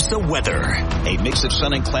 Tuscaloosa weather. A mix of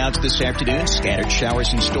sun and clouds this afternoon. Scattered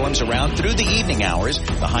showers and storms around through the evening hours.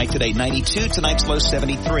 The high today 92, tonight's low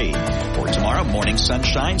 73. For tomorrow, morning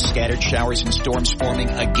sunshine, scattered showers and storms forming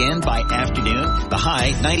again by afternoon. The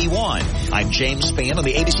high 91. I'm James Spann on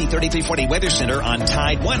the ABC 3340 Weather Center on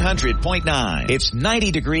Tide 100.9. It's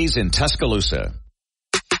 90 degrees in Tuscaloosa.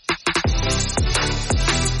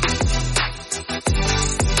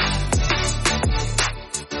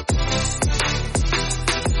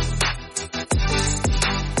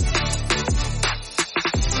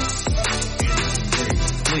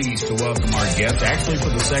 To welcome our guest, actually for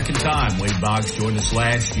the second time. Wade Boggs joined us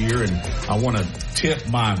last year, and I want to tip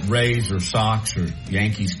my Rays or Sox or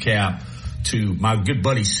Yankees cap to my good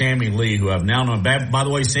buddy Sammy Lee, who I've now known. By the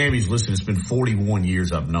way, Sammy's listened. It's been 41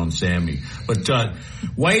 years I've known Sammy. But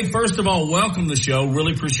Wade, first of all, welcome to the show.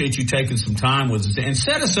 Really appreciate you taking some time with us, and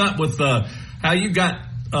set us up with how you got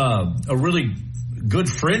a really good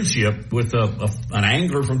friendship with an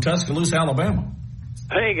angler from Tuscaloosa, Alabama.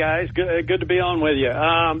 Hey guys, good to be on with you.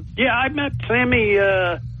 Yeah, I met Sammy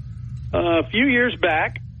a few years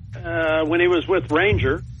back when he was with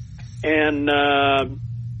Ranger, and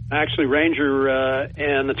actually Ranger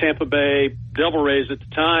and the Tampa Bay Devil Rays at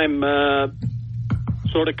the time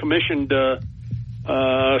sort of commissioned a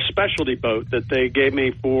specialty boat that they gave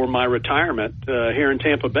me for my retirement here in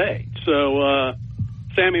Tampa Bay. So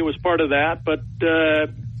Sammy was part of that, but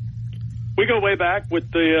we go way back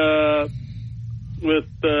with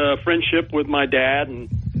friendship with my dad and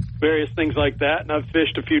various things like that. And I've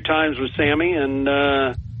fished a few times with Sammy, and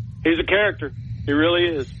he's a character. He really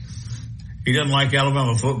is. He doesn't like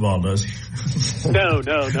Alabama football, does he? No,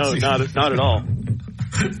 not at all.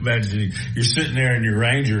 Imagine you're sitting there in your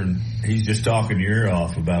Ranger, and he's just talking your ear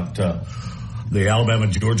off about the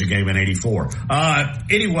Alabama-Georgia game in '84.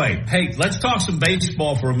 Anyway, hey, let's talk some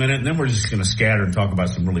baseball for a minute, and then we're just going to scatter and talk about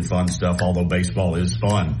some really fun stuff, although baseball is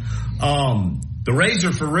fun. The Rays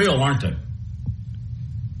are for real, aren't they?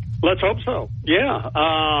 Let's hope so. Yeah,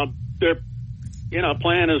 they're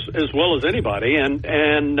playing as well as anybody, and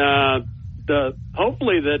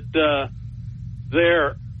hopefully that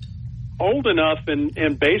they're old enough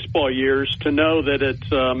in baseball years to know that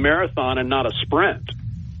it's a marathon and not a sprint.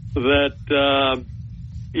 That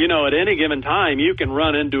at any given time you can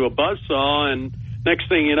run into a buzzsaw, and next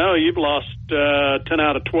thing you know, you've lost 10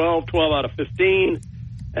 out of 12, 12 out of 15,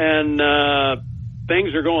 and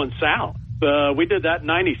things are going south. We did that in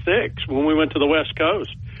 '96 when we went to the West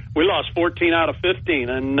Coast. We lost 14 out of 15,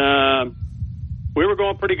 and we were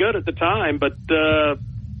going pretty good at the time, but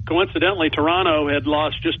coincidentally, Toronto had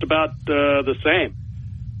lost just about the same.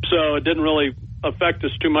 So it didn't really affect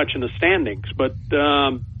us too much in the standings. But,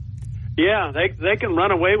 yeah, they can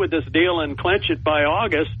run away with this deal and clinch it by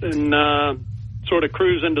August and sort of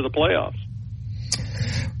cruise into the playoffs.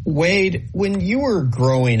 Wade, when you were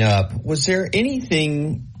growing up, was there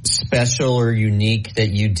anything special or unique that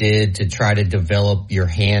you did to try to develop your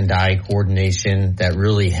hand-eye coordination that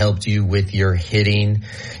really helped you with your hitting?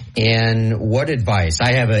 And what advice?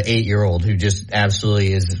 I have an 8-year-old who just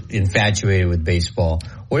absolutely is infatuated with baseball.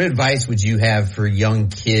 What advice would you have for young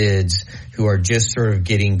kids who are just sort of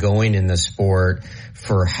getting going in the sport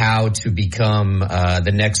for how to become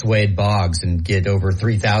the next Wade Boggs and get over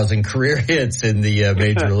 3,000 career hits in the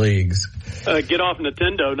major leagues? Get off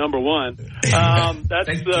Nintendo, number one.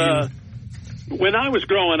 When I was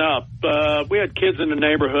growing up, we had kids in the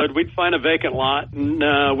neighborhood. We'd find a vacant lot, and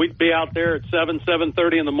we'd be out there at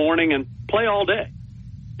 7:30 in the morning and play all day.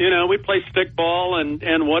 We'd play stickball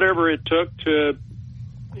and whatever it took to,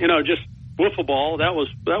 just wiffle ball. That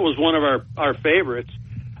was one of our favorites.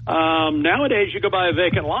 Nowadays, you go by a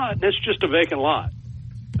vacant lot, and it's just a vacant lot.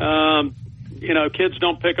 Kids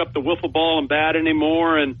don't pick up the wiffle ball and bat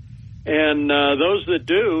anymore, and those that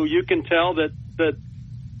do, you can tell that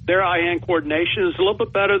their eye-hand coordination is a little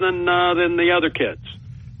bit better than the other kids.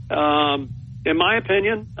 In my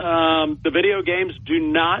opinion, the video games do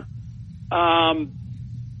not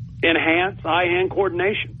enhance eye-hand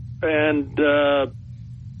coordination, and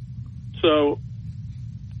so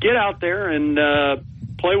get out there and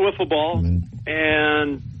play wiffle ball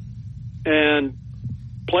and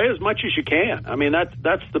play as much as you can. I mean,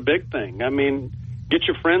 that's the big thing. I mean, get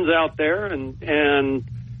your friends out there and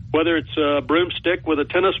whether it's a broomstick with a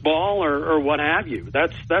tennis ball or what have you.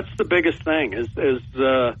 That's the biggest thing is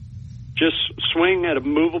just swing at a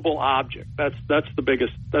movable object. That's the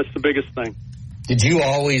biggest thing. Did you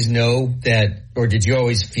always know that, or did you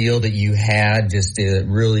always feel that you had just a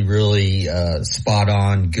really, really spot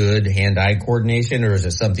on good hand-eye coordination, or is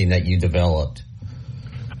it something that you developed?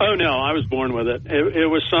 Oh no, I was born with it. It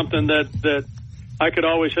was something that I could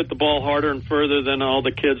always hit the ball harder and further than all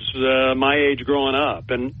the kids my age growing up,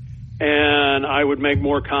 and I would make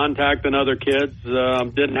more contact than other kids.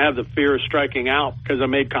 Didn't have the fear of striking out because I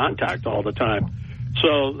made contact all the time.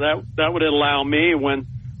 So that would allow me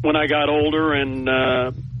when I got older and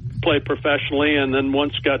played professionally, and then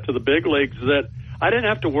once got to the big leagues, that I didn't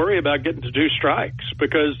have to worry about getting to 2 strikes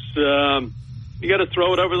because you got to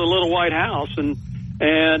throw it over the little white house, and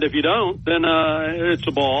if you don't, then it's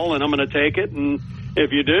a ball, and I'm going to take it, and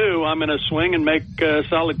if you do, I'm going to swing and make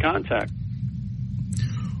solid contact.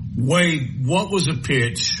 Wade, what was a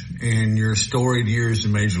pitch in your storied years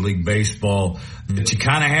in Major League Baseball that you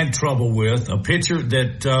kind of had trouble with, a pitcher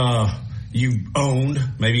that you owned,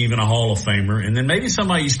 maybe even a Hall of Famer, and then maybe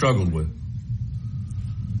somebody you struggled with?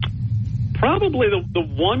 Probably the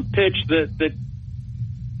one pitch that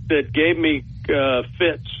gave me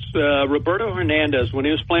fits, Roberto Hernandez, when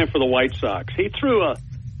he was playing for the White Sox. He threw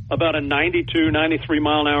about a 92, 93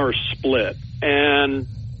 mile an hour split, and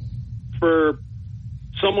for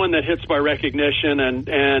someone that hits by recognition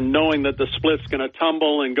and knowing that the split's going to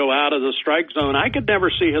tumble and go out of the strike zone, I could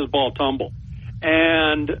never see his ball tumble.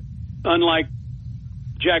 And unlike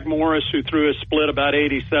Jack Morris, who threw a split about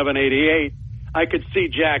 87, 88, I could see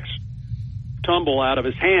Jack's tumble out of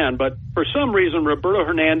his hand. But for some reason, Roberto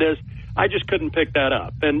Hernandez, I just couldn't pick that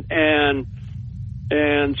up. And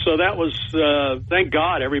so that was, thank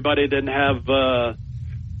God everybody didn't have a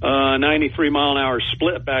 93 mile an hour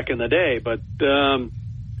split back in the day. But,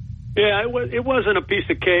 yeah, it wasn't a piece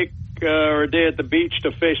of cake or a day at the beach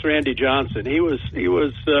to face Randy Johnson. He was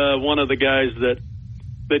one of the guys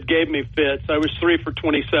that gave me fits. I was 3 for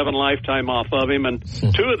 27 lifetime off of him, and 2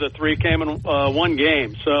 of the 3 came in one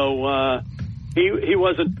game. So he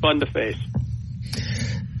wasn't fun to face.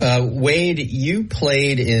 Wade, you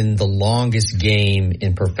played in the longest game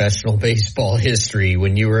in professional baseball history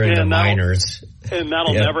when you were in the minors. And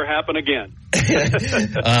that'll never happen again.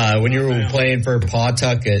 When you were playing for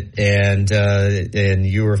Pawtucket and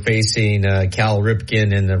you were facing Cal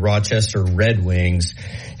Ripken and the Rochester Red Wings.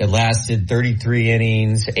 It lasted 33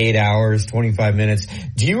 innings, 8 hours, 25 minutes.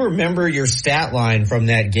 Do you remember your stat line from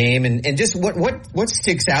that game? And just what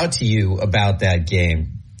sticks out to you about that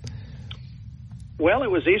game? Well,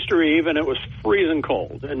 it was Easter Eve, and it was freezing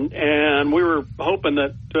cold, and we were hoping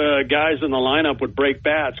that guys in the lineup would break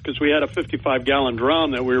bats because we had a 55-gallon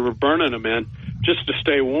drum that we were burning them in just to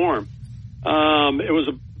stay warm. It was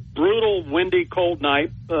a brutal, windy, cold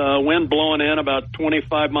night, wind blowing in about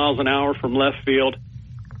 25 miles an hour from left field,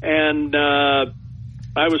 and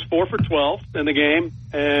I was 4 for 12 in the game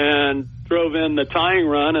and drove in the tying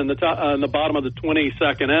run in the bottom of the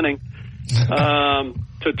 22nd inning.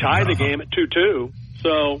 To tie the game at 2-2.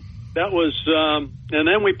 So that was, and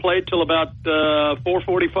then we played till about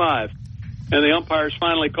 4:45, and the umpires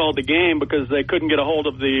finally called the game because they couldn't get a hold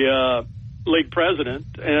of the league president,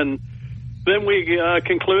 and then we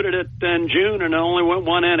concluded it in June and only went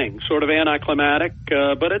one inning, sort of anticlimactic.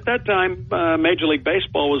 But at that time, Major League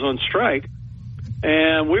Baseball was on strike,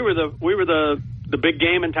 and we were the big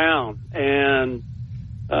game in town. And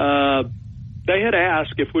they had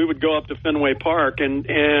asked if we would go up to Fenway Park and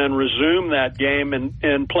resume that game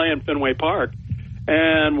and play in Fenway Park.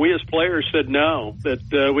 And we as players said no,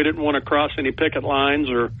 that we didn't want to cross any picket lines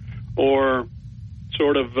or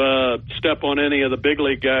sort of step on any of the big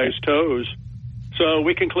league guys' toes. So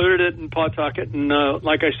we concluded it in Pawtucket, and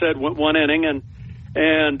like I said, went one inning,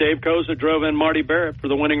 and Dave Koza drove in Marty Barrett for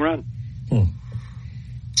the winning run.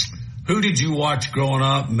 Who did you watch growing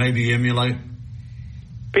up and maybe emulate?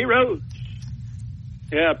 Pete Rose.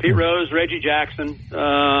 Yeah, Pete Rose, Reggie Jackson.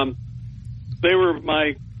 They were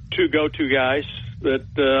my two go-to guys that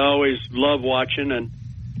I always loved watching,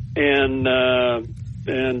 and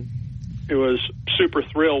it was super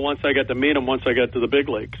thrill once I got to meet them, once I got to the big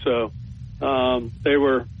league. So they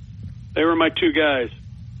were my two guys.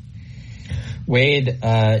 Wade,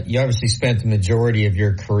 you obviously spent the majority of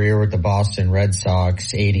your career with the Boston Red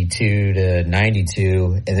Sox, 82 to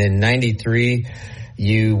 92, and then 93,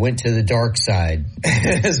 you went to the dark side,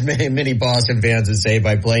 as many Boston fans would say,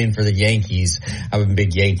 by playing for the Yankees. I'm a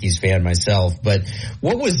big Yankees fan myself, but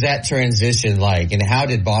what was that transition like, and how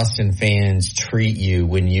did Boston fans treat you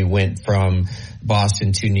when you went from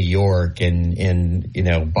Boston to New York? And you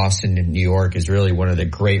know, Boston and New York is really one of the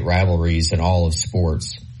great rivalries in all of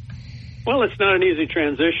sports. Well, it's not an easy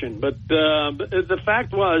transition, but the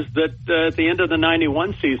fact was that at the end of the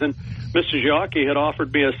 91 season, Mr. Giacchi had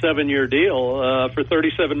offered me a 7-year deal for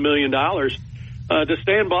 $37 million to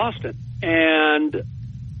stay in Boston. And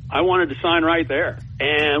I wanted to sign right there.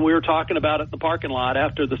 And we were talking about it in the parking lot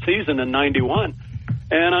after the season in 91.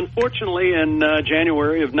 And unfortunately, in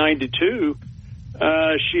January of 92,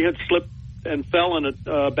 she had slipped and fell in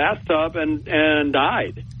a bathtub and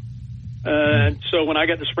died. And so when I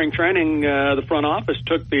got to spring training, the front office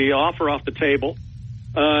took the offer off the table.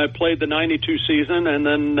 I played the 92 season and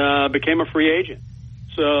then became a free agent.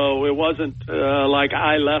 So it wasn't like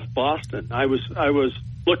I left Boston. I was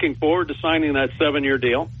looking forward to signing that 7-year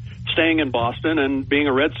deal, staying in Boston, and being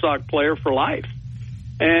a Red Sox player for life.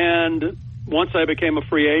 And once I became a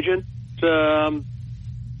free agent,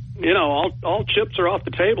 you know, all chips are off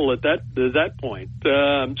the table at that point.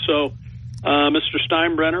 So Mr.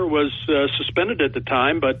 Steinbrenner was suspended at the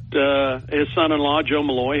time, but his son-in-law, Joe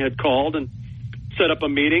Malloy, had called and set up a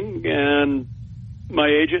meeting, and my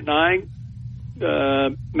agent and I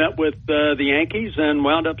met with the Yankees and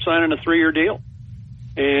wound up signing a 3-year deal,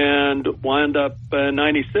 and wound up in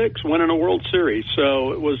 96 winning a World Series.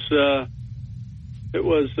 So it was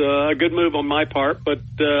a good move on my part. But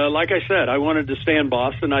like I said, I wanted to stay in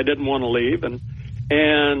Boston. I didn't want to leave, and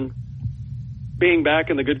being back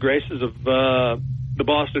in the good graces of the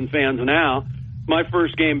Boston fans now, my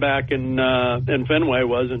first game back in Fenway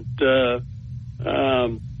wasn't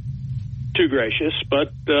too gracious,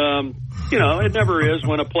 but you know, it never is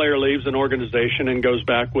when a player leaves an organization and goes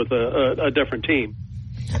back with a different team.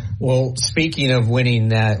 Well, speaking of winning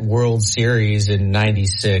that World Series in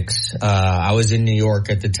 96, I was in New York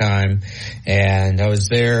at the time, and I was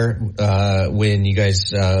there when you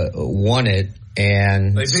guys won it.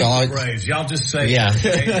 And they beat the Braves. Y'all just say, yeah.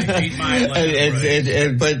 They beat my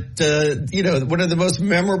Braves. But you know, one of the most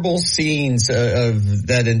memorable scenes of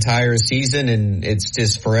that entire season, and it's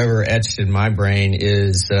just forever etched in my brain,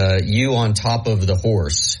 is you on top of the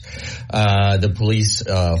horse, the police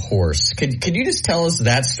horse. Could you just tell us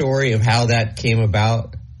that story of how that came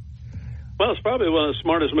about? Well, it's probably one of the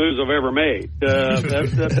smartest moves I've ever made.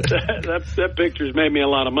 That picture's made me a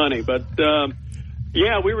lot of money, but.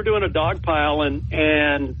 Yeah, we were doing a dog pile, and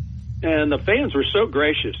the fans were so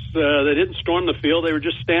gracious. They didn't storm the field. They were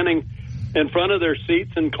just standing in front of their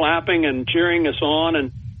seats and clapping and cheering us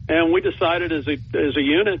on. And we decided as a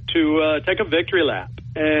unit to take a victory lap.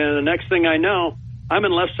 And the next thing I know, I'm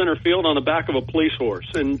in left center field on the back of a police horse.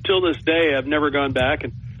 And until this day, I've never gone back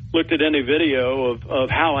and looked at any video of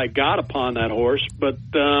how I got upon that horse. But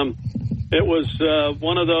it was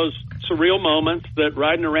one of those surreal moments, that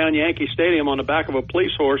riding around Yankee Stadium on the back of a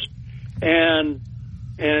police horse and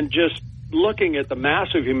just looking at the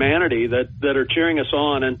massive humanity that are cheering us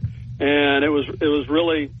on, and it was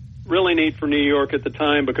really neat for New York at the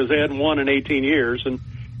time, because they hadn't won in 18 years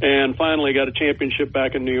and finally got a championship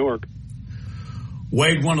back in New York.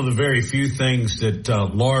 Wade, one of the very few things that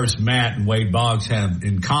Lars, Matt, and Wade Boggs have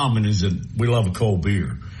in common is that we love a cold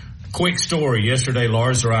beer. Quick story. Yesterday,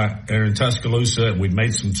 Lars and I are in Tuscaloosa, and we'd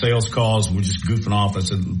made some sales calls, and we're just goofing off. I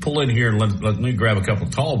said, pull in here and let me grab a couple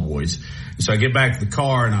of tall boys. And so I get back to the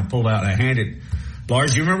car, and I pulled out, and I handed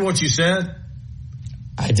Lars, you remember what you said?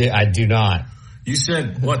 I do not. You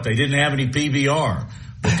said what? They didn't have any PBR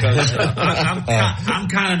because I'm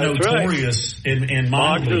kind of notorious in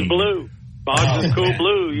my Boggs league. is blue. Boggs is cool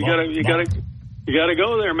blue. You gotta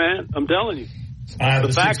go there, man. I'm telling you.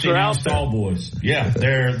 The facts are out there. Tall boys. Yeah,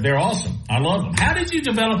 they're awesome. I love them. How did you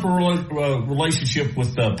develop a relationship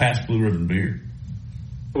with Pat's Blue Ribbon Beer?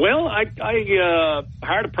 Well, I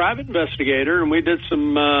hired a private investigator, and we did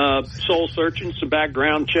some soul searching, some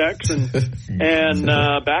background checks, and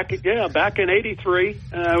back in '83,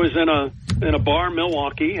 I was in a bar in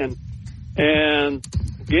Milwaukee, and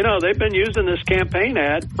they've been using this campaign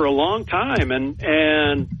ad for a long time,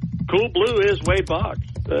 and Cool Blue is Wade Boggs.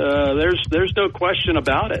 There's no question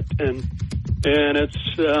about it, and it's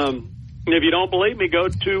if you don't believe me, go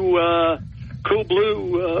to Cool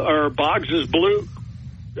Blue or Boggs's Blue.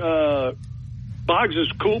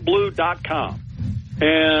 Boggs'sCoolBlue.com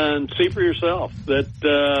and see for yourself that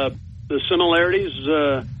the similarities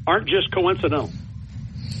aren't just coincidental.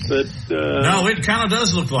 No, it kind of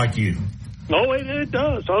does look like you. Oh, it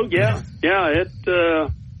does. Oh, yeah.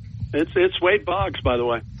 It's Wade Boggs, by the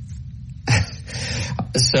way.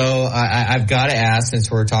 So I've got to ask, since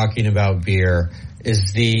we're talking about beer,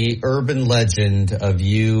 is the urban legend of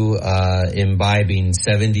you imbibing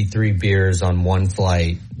 73 beers on one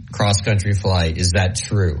flight, cross-country flight, is that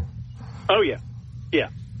true? Oh, yeah.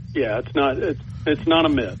 It's not a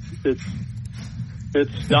myth.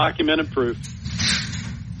 It's documented proof.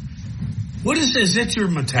 What is it? Your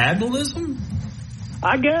metabolism?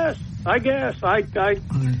 I guess. A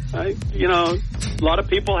lot of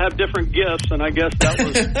people have different gifts, and I guess that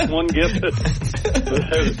was one gift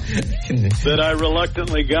that I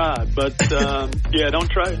reluctantly got. But, don't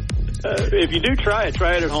try it. If you do try it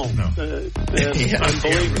at home. No.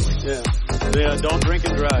 Don't drink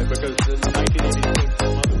and drive, because in 1986, my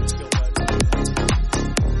mother was killed by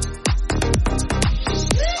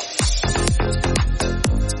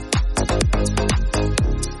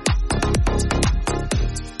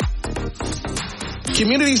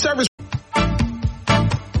Community service.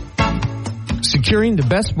 Securing the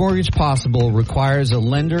best mortgage possible requires a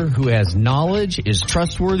lender who has knowledge, is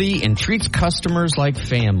trustworthy, and treats customers like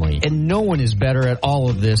family. And no one is better at all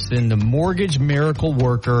of this than the mortgage miracle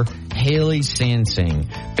worker, Haley Sansing.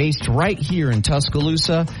 Based right here in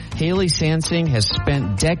Tuscaloosa, Haley Sansing has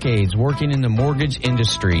spent decades working in the mortgage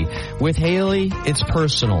industry. With Haley, it's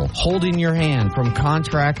personal, holding your hand from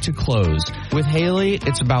contract to close. With Haley,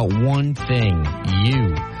 it's about one thing,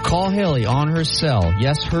 you. Call Haley on her cell,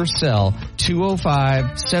 yes, her cell,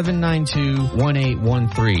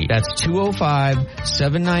 205-792-1813. That's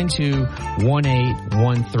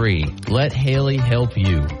 205-792-1813. Let Haley help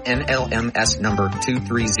you. NLMS number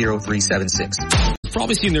 230376. You've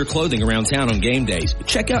probably seen their clothing around town on game days.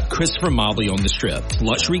 Check out Christopher Mobley on the Strip.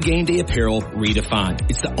 Luxury game day apparel redefined.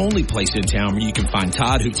 It's the only place in town where you can find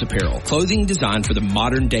Todd Hoops apparel. Clothing designed for the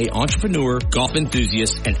modern day entrepreneur, golf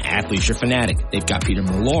enthusiast, and athleisure fanatic. They've got Peter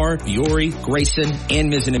Millar, Viore, Grayson, and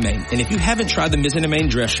Mizzen & Main. And if you haven't tried the Mizzen & Main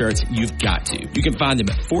dress shirts, you've got to. You can find them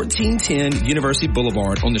at 1410 University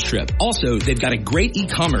Boulevard on the Strip. Also, they've got a great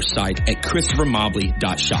e-commerce site at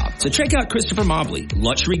ChristopherMobley.shop. So check out Christopher Mobley,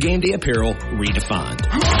 luxury game day apparel redefined. A Town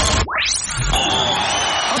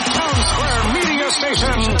Square Media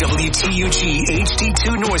Station. WTUG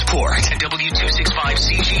HD2 Northport.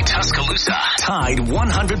 W265CG Tuscaloosa. Tide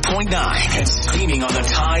 100.9. And streaming on the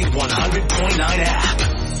Tide 100.9 app.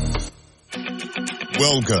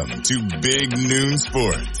 Welcome to Big Noon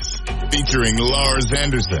Sports, featuring Lars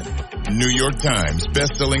Anderson, New York Times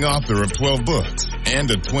bestselling author of 12 books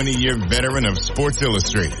and a 20-year veteran of Sports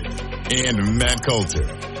Illustrated, and Matt Coulter,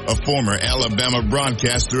 a former Alabama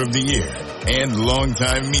Broadcaster of the Year and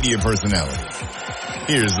longtime media personality.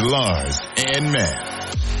 Here's Lars and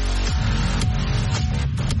Matt.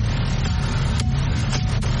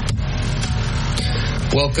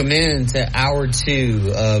 Welcome in to Hour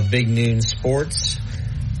 2 of Big Noon Sports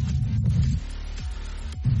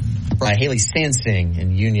by Haley Sansing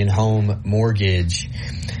and Union Home Mortgage.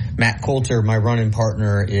 Matt Coulter, my running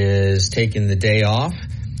partner, is taking the day off.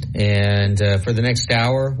 And for the next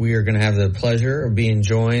hour, we are going to have the pleasure of being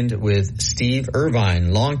joined with Steve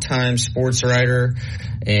Irvine, longtime sports writer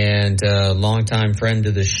and longtime friend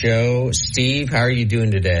of the show. Steve, how are you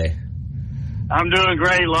doing today? I'm doing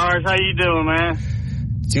great, Lars. How you doing, man?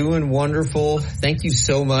 Doing wonderful. Thank you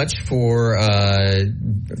so much for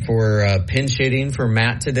pinch hitting for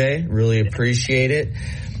Matt today. Really appreciate it.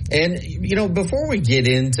 And, you know, before we get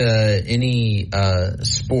into any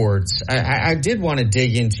sports, I did want to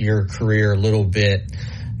dig into your career a little bit.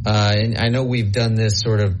 And I know we've done this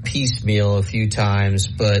sort of piecemeal a few times,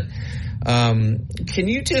 but Can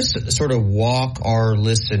you just sort of walk our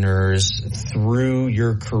listeners through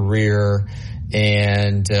your career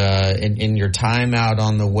and in your time out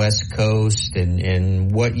on the West Coast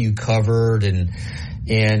and what you covered and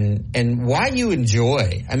why you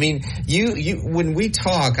enjoy? I mean, you when we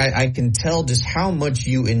talk, I can tell just how much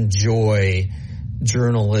you enjoy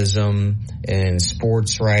journalism and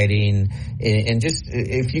sports writing, and just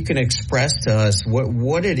if you can express to us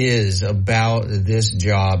what it is about this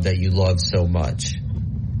job that you love so much.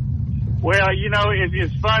 Well,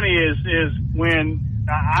 it's funny is when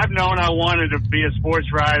I've known I wanted to be a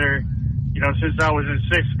sports writer, since I was in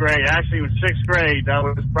 6th grade. Actually, it was 6th grade. I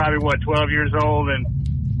was probably 12 years old, and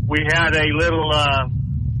we had a little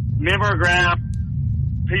mimeograph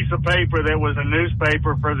piece of paper that was a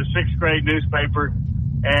newspaper for the 6th grade newspaper,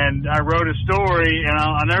 and I wrote a story, and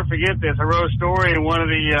I'll never forget this. I wrote a story, and one of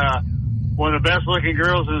the best looking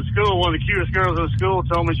girls in the school, one of the cutest girls in the school,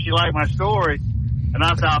 told me she liked my story, and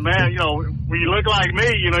I thought, man, when you look like me,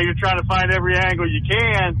 you're trying to find every angle you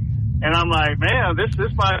can, and I'm like, man, this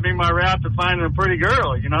might be my route to finding a pretty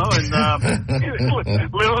girl, and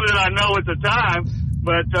little did I know at the time,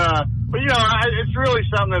 but it's really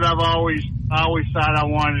something that I've always thought I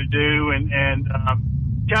wanted to do, and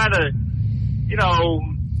kind of,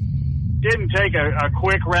 didn't take a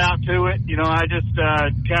quick route to it. I just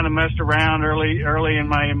kind of messed around early in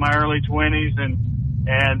my early 20s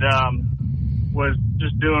and was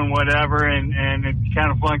just doing whatever, and it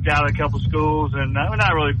kind of flunked out of a couple schools, and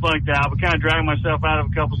not really flunked out, but kind of dragged myself out of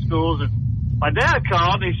a couple schools. And my dad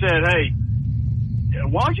called and he said, hey,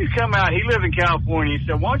 why don't you come out? He lived in California. He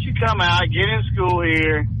said, why don't you come out, get in school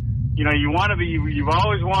here? You've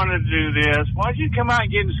always wanted to do this. Why don't you come out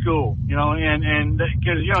and get in school? And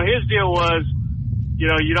because, his deal was, you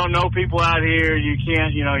don't know people out here. You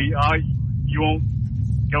can't, you won't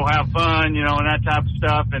go have fun, and that type of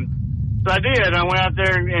stuff. And so I did. I went out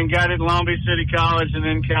there and got it at Long Beach City College and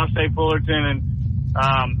then Cal State Fullerton, and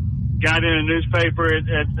got in a newspaper at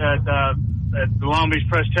the Long Beach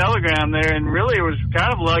Press Telegram there. And really it was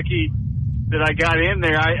kind of lucky that I got in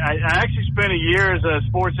there. I actually spent a year as a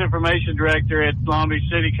sports information director at Long Beach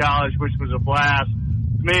City College, which was a blast.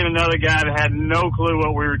 Me and another guy that had no clue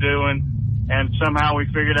what we were doing, and somehow we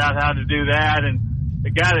figured out how to do that. And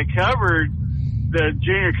the guy that covered the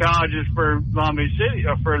junior colleges for Long Beach City,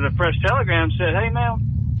 or for the Press Telegram, said, hey,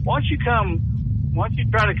 man, why don't you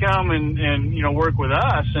try to come and work with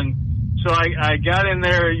us? And so I got in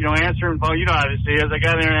there, answering phone. You know how this is. I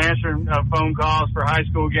got in there answering phone calls for high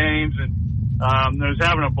school games, and I was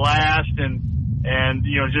having a blast, and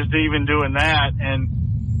just even doing that.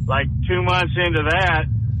 And like 2 months into that,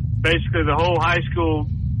 basically the whole high school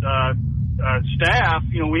staff,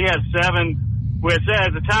 we had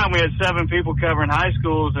at the time we had 7 people covering high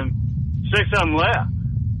schools, and 6 of them left.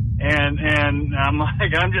 And I'm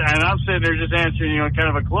like, I'm sitting there just answering, kind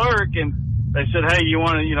of a clerk, and they said, hey, you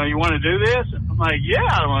want to do this? I'm like, yeah,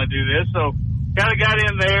 I want to do this. So kind of got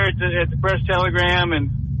in there at the Press Telegram,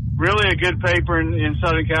 and really a good paper in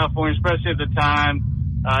Southern California, especially at the time.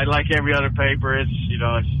 Like every other paper, it's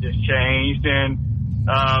changed, and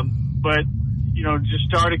but just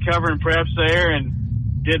started covering preps there, and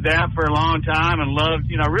did that for a long time, and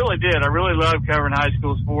loved. I really did. I really loved covering high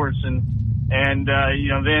school sports, and then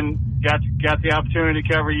got the opportunity to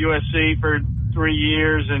cover USC for 3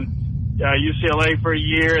 years, and UCLA for a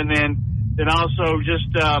year, and then also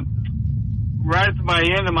just right at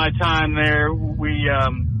the end of my time there, we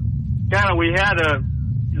had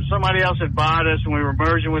somebody else had bought us, and we were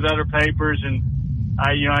merging with other papers, and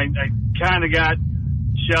I kind of got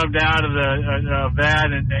shoved out of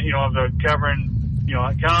that, and of the covering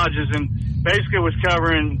colleges, and basically was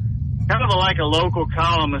covering kind of like a local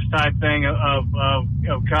columnist type thing of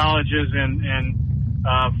colleges and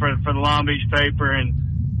for the Long Beach paper, and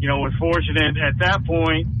was fortunate at that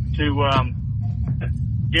point to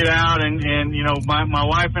get out, and my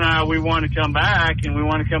wife and I, we wanted to come back, and we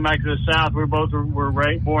wanted to come back to the South. We both were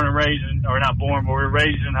born and raised not born, but we were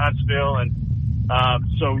raised in Huntsville, and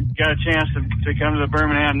so got a chance to come to the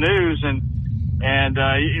Birmingham News, and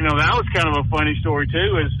that was kind of a funny story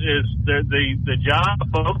too. Is the job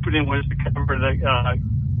opening was to cover the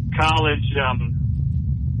college,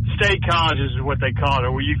 state colleges is what they called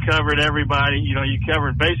it, where you covered everybody. You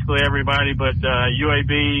covered basically everybody, but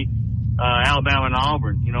UAB, Alabama, and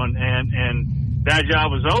Auburn. And that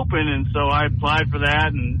job was open, and so I applied for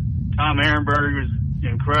that. And Tom Ehrenberg was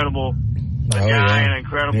incredible. An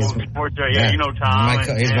incredible sports guy. Yeah,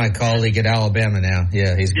 Tom. He's my colleague at Alabama now.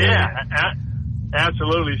 Yeah, he's great. Yeah,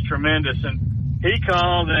 absolutely. He's tremendous. And he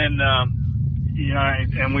called, and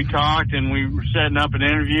and we talked, and we were setting up an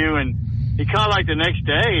interview, and he called like the next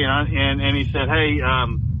day, and he said, "Hey,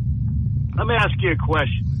 let me ask you a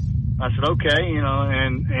question." I said, "Okay,"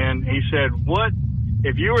 and he said, "What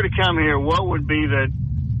if you were to come here? What would be the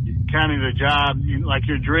kind of the job, like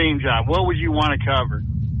your dream job? What would you want to cover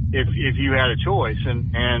if you had a choice?"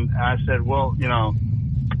 And I said, "Well,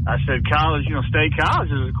 I said college, state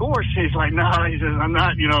colleges, of course." He's like, "No," he says, "I'm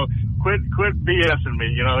not, quit BSing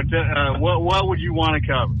me, what would you want to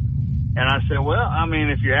cover?" And I said, "Well, I mean,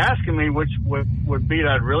 if you're asking me which would beat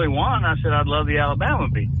I'd really want," I said, "I'd love the Alabama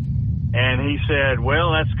beat." And he said,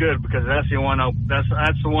 "Well, that's good because that's the one that's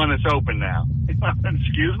the one that's open now."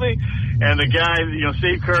 Excuse me. And the guy,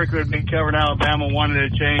 Steve Kirk, who had been covering Alabama,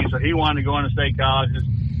 wanted to change, so he wanted to go into state colleges.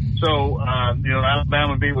 So,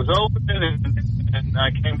 Alabama beat was open, and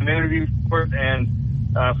I came and interviewed for it, and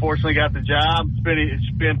fortunately got the job.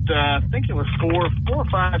 Spent I think it was four or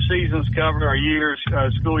 5 seasons covering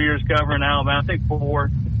our school years covering Alabama. I think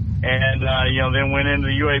 4. And, then went into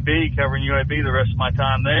the UAB, covering UAB the rest of my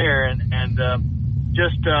time there, and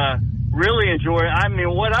just really enjoy it. I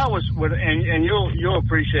mean, what I was, and you'll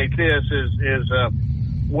appreciate this, is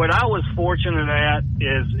what I was fortunate at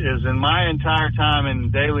is in my entire time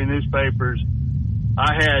in daily newspapers,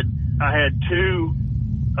 I had 2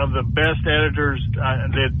 of the best editors.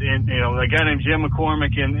 The guy named Jim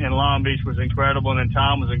McCormick in Long Beach was incredible, and then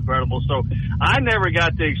Tom was incredible. So I never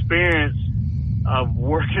got the experience of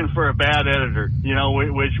working for a bad editor,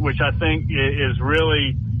 which I think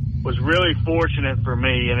was really fortunate for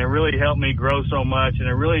me, and it really helped me grow so much, and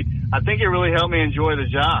I think it really helped me enjoy the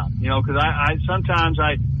job, because I sometimes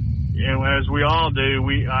as we all do,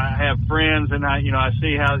 I have friends, and I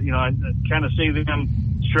see how, I kind of see them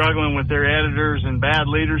struggling with their editors and bad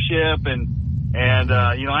leadership, and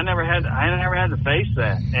I never had to face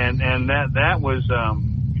that, and that was,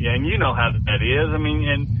 and you know how that is. I mean,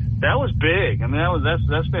 and that was big. I mean,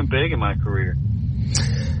 that's been big in my career.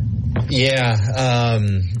 Yeah,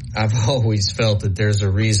 I've always felt that there's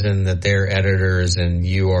a reason that they're editors and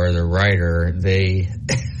you are the writer.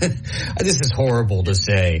 This is horrible to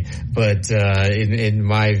say, but in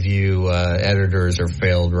my view, editors are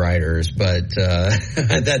failed writers. But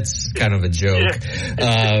that's kind of a joke.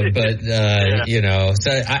 So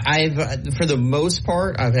I've for the most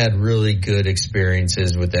part, I've had really good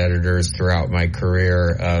experiences with editors throughout my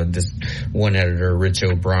career. Just one editor, Rich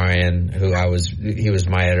O'Brien, he was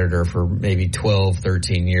my editor for maybe 12,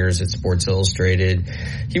 13 years at Sports Illustrated.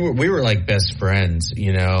 We were like best friends,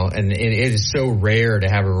 and it is so rare to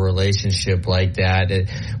have a relationship like that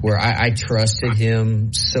where I trusted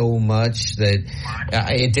him so much that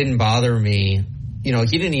it didn't bother me. He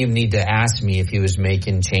didn't even need to ask me if he was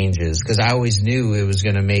making changes because I always knew it was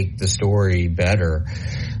going to make the story better.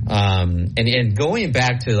 And going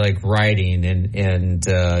back to like writing and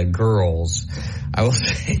girls, I will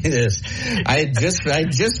say this: I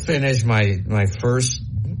just finished my first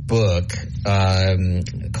book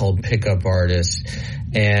called Pickup Artist,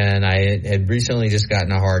 and I had recently just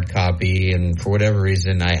gotten a hard copy, and for whatever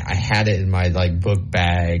reason I had it in my like book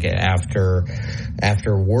bag after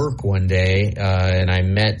work one day, and I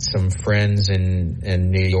met some friends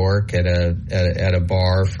in New York at a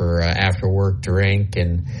bar for after work drink,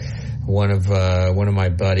 and one of my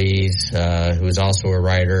buddies who was also a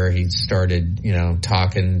writer, he started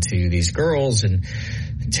talking to these girls and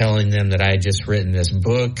telling them that I had just written this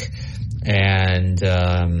book, and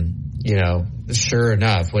sure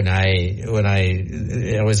enough, when I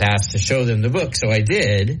was asked to show them the book, so I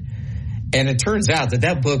did, and it turns out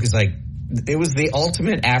that book is like, it was the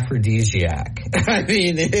ultimate aphrodisiac. I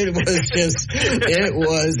mean, it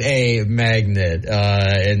was a magnet.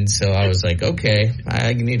 And so I was like, okay,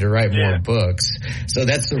 I need to write more books. So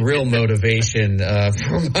that's the real motivation,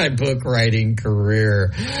 for my book writing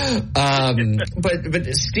career.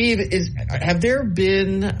 But Steve, have there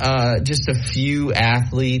been, just a few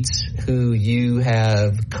athletes who you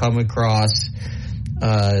have come across,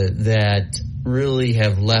 that really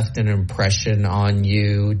have left an impression on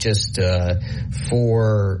you just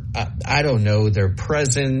for I don't know, their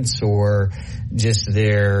presence or just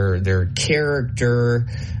their character,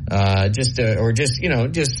 just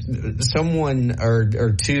someone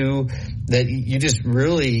or two that you just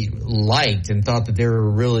really liked and thought that they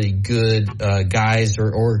were really good guys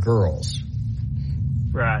or girls?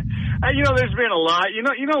 Right. There's been a lot.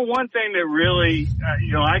 One thing that really,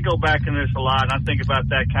 I go back in this a lot, and I think about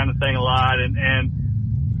that kind of thing a lot. And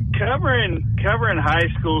covering high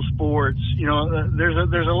school sports,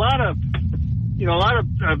 there's a lot of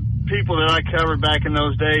people that I covered back in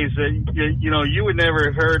those days that you would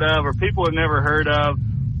never have heard of, or people have never heard of.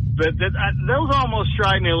 But those almost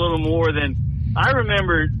strike me a little more than I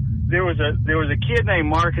remember. there was a kid named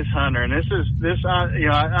Marcus Hunter, and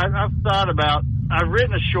I've thought about. I've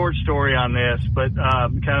written a short story on this, but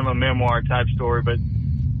kind of a memoir type story. But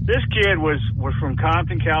this kid was from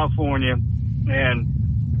Compton, California, and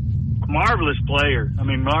marvelous player. I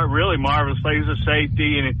mean, really marvelous player. He was a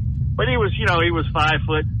safety, but he was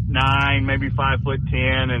 5'9", maybe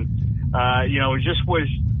 5'10", and just was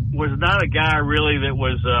not a guy really that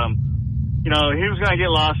was. He was going to get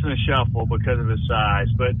lost in the shuffle because of his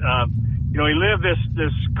size, but. He lived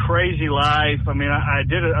this crazy life. I mean, I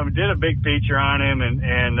did a big feature on him, and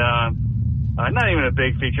not even a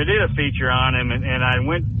big feature. I did a feature on him, and I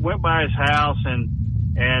went by his house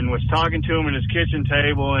and was talking to him at his kitchen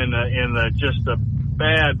table in the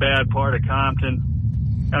bad part of Compton.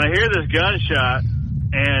 And I hear this gunshot,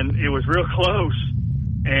 and it was real close.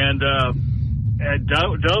 And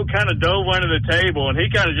Doe kind of dove under the table, and he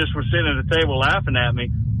kind of just was sitting at the table laughing at me.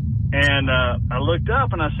 And I looked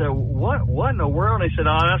up and I said, "What in the world?" And he said,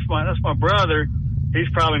 "Oh, that's my brother. He's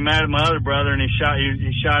probably mad at my other brother, and he shot into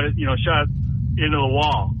the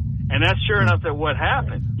wall." And that's sure enough that what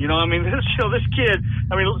happened. This kid.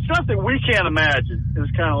 I mean, something we can't imagine is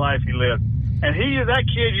the kind of life he lived. And that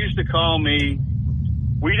kid used to call me.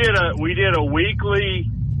 We did a weekly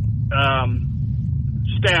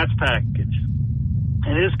stats package,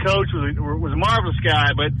 and his coach was a marvelous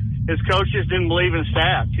guy, but. His coach just didn't believe in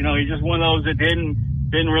stats. He's just one of those that didn't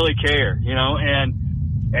really care. And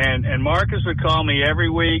Marcus would call me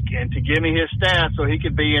every week and to give me his stats so he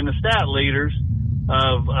could be in the stat leaders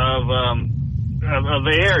of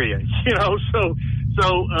the area.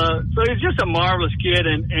 So he's just a marvelous kid.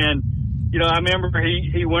 And I remember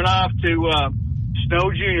he went off to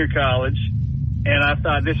Snow Junior College, and I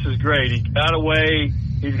thought this is great. He got away.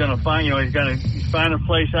 He's going to find he's find a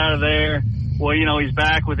place out of there. Well, he's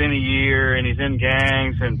back within a year, and he's in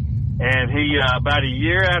gangs, and he about a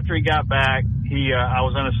year after he got back, I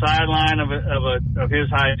was on the sideline of his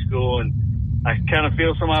high school, and I kind of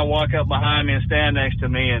feel somebody walk up behind me and stand next to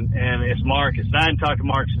me, and it's Marcus. And I hadn't talked to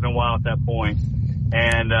Marcus in a while at that point,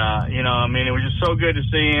 and it was just so good to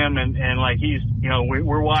see him, and like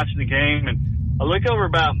we're watching the game, and I look over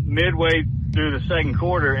about midway through the second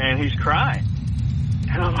quarter, and he's crying.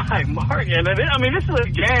 And I'm like, Mark, this is a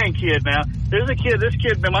gang kid now. This kid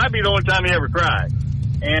might be the only time he ever cried.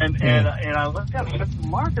 And I looked at him and said,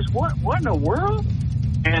 Marcus, what in the world?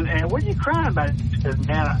 And what are you crying about? He said,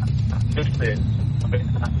 man, I missed this.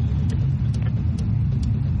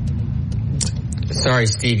 Sorry,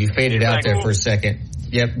 Steve, you faded out there for a second.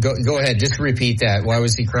 Yep, go ahead. Just repeat that. Why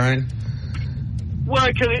was he crying? Well,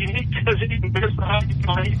 because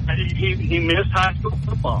he missed high school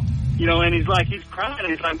football. And he's crying.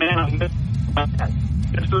 He's like, man, I missed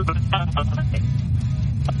this was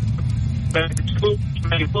back to school,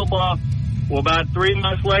 playing football. Well, about 3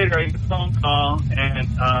 months later, I get a phone call,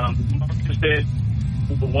 and Marcus said,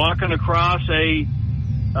 walking across a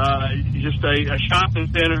shopping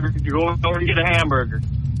center, you're going over to get a hamburger,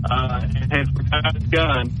 and forgot his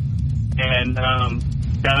gun, and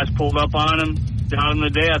guys pulled up on him, shot him to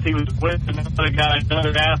death. He was with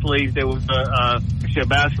another athlete that was actually a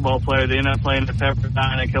basketball player that ended up playing at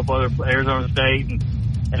Pepperdine and a couple other Arizona State, and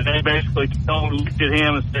they basically looked at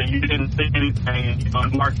him and said, "You didn't see anything,"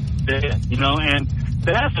 and Mark dead. And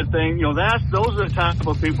that's the thing. Those are the type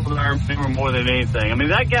of people that I remember more than anything. I mean,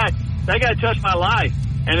 that guy touched my life,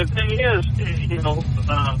 and the thing is,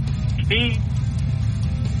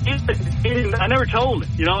 I never told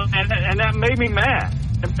him, and that made me mad.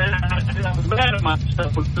 And I was mad at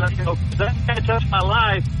myself because, that guy touched my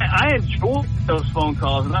life. I enjoyed those phone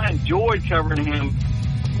calls, and I enjoyed covering him.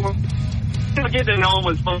 Get to know him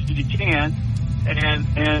as much as you can, and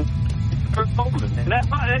that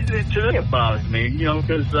to me it bothers me,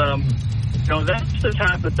 because that's the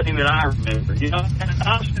type of thing that I remember, and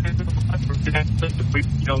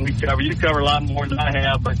we cover. You cover a lot more than I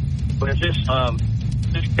have, but just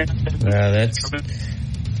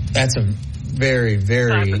that's a very,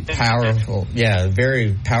 very powerful,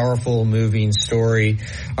 very powerful, moving story.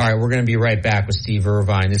 All right, we're going to be right back with Steve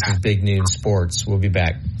Irvine. This is Big Noon Sports. We'll be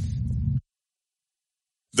back.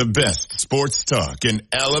 The best sports talk in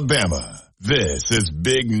Alabama. This is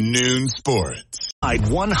Big Noon Sports. Tide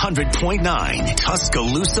 100.9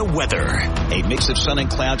 Tuscaloosa weather. A mix of sun and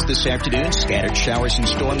clouds this afternoon. Scattered showers and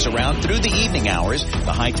storms around through the evening hours.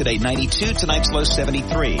 The high today 92, tonight's low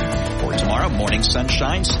 73. For tomorrow, morning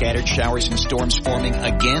sunshine, scattered showers and storms forming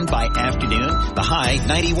again by afternoon. The high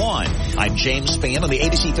 91. I'm James Spann on the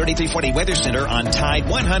ABC 3340 Weather Center on Tide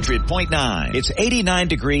 100.9. It's 89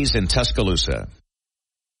 degrees in Tuscaloosa.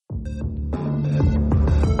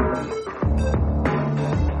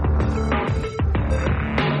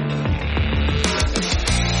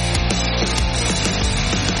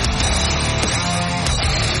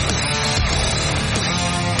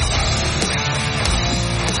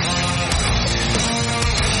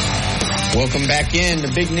 Welcome back in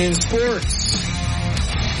to Big Noon Sports.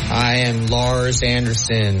 I am Lars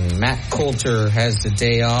Anderson. Matt Coulter has the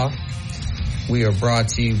day off. We are brought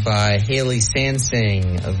to you by Haley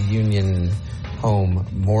Sansing of Union Home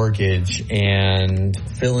Mortgage, and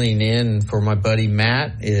filling in for my buddy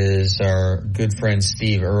Matt is our good friend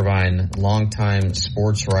Steve Irvine, longtime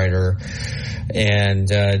sports writer, and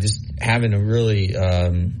just having a really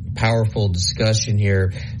powerful discussion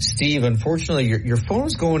here. Steve, unfortunately, your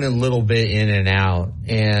phone's going a little bit in and out,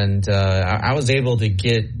 and I was able to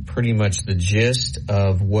get pretty much the gist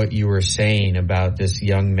of what you were saying about this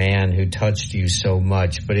young man who touched you so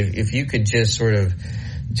much. But if you could just sort of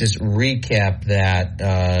just recap that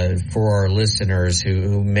for our listeners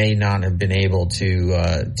who may not have been able to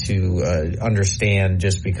understand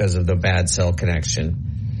just because of the bad cell connection.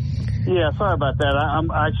 Yeah, sorry about that.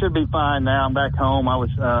 I should be fine now. I'm back home. I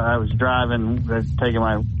was driving, taking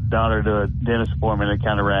my daughter to a dentist appointment. It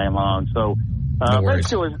kind of ran long. So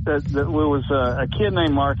basically, it was a kid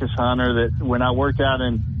named Marcus Hunter that when I worked out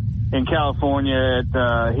in California,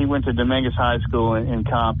 he went to Dominguez High School in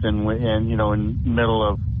Compton, and in middle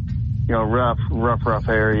of rough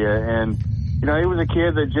area, and he was a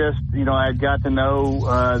kid that just I got to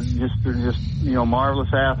know just marvelous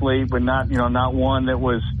athlete, but not one that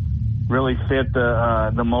was really fit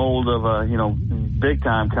the mold of a big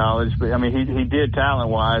time college. But I mean he did talent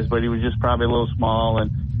wise, but he was just probably a little small,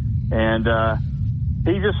 and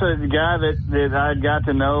he's just a guy that I got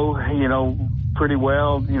to know pretty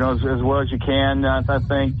well, as well as you can. I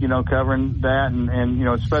think covering that, and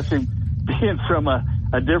especially being from a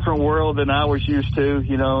different world than I was used to,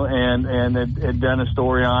 and had done a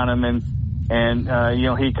story on him, and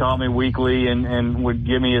he called me weekly and would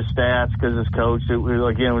give me his stats because his coach,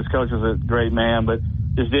 his coach was a great man, but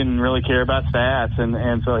just didn't really care about stats,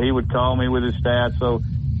 and so he would call me with his stats so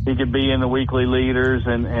he could be in the weekly leaders,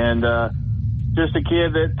 and just a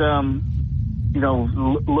kid that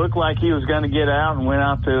looked like he was going to get out and went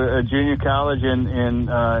out to a junior college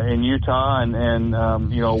in Utah, and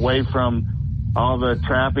away from all the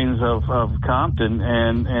trappings of Compton,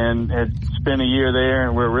 and had spent a year there,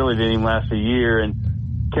 and where it really didn't even last a year, and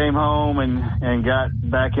came home and got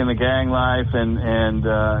back in the gang life, and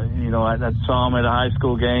I saw him at a high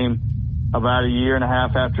school game about a year and a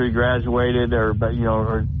half after he graduated, or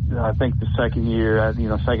I think the second year,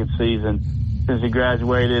 second season since he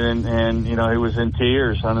graduated, and he was in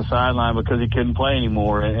tears on the sideline because he couldn't play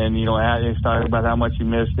anymore, and he was talking about how much he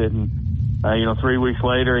missed it, and 3 weeks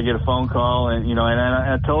later, I get a phone call, and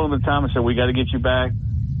I told him at the time, I said, we got to get you back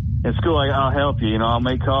in school. I'll help you. I'll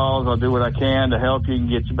make calls. I'll do what I can to help you and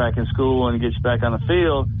get you back in school and get you back on the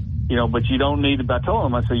field. But you don't need to. I told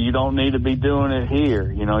him, I said, you don't need to be doing it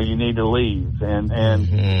here. You need to leave. And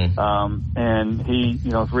he,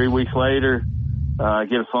 3 weeks later, I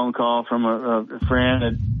get a phone call from a friend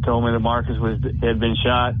that told me that Marcus had been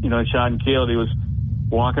shot. Shot and killed. He was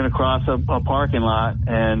walking across a parking lot,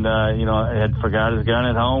 and had forgot his gun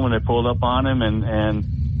at home, and they pulled up on him and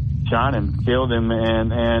shot him, killed him,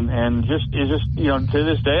 and just to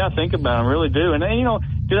this day I think about him, really do. And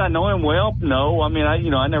did I know him well? No. I mean,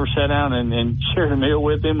 I never sat down and shared a meal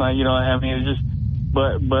with him. But you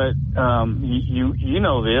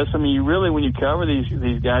know this. I mean, you really, when you cover these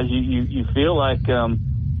guys, you feel like I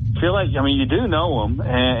mean, you do know them,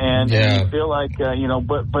 and you feel like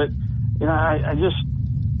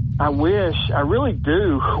I really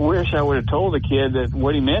do wish I would have told the kid that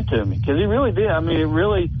what he meant to me, because he really did. I mean,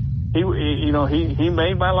 he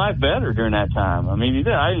made my life better during that time. I mean, he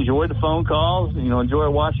did. I enjoyed the phone calls,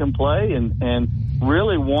 enjoyed watching him play, and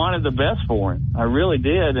really wanted the best for him. I really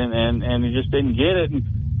did, and he just didn't get it.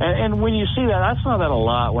 And when you see that, I saw that a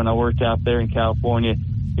lot when I worked out there in California.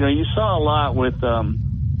 You saw a lot with,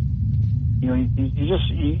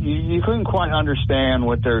 you couldn't quite understand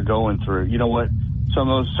what they're going through. What some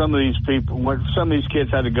of these people, what some of these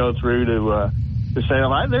kids had to go through to say.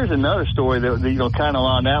 There's another story that kind of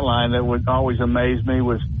along that line that would always amaze me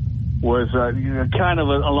was kind of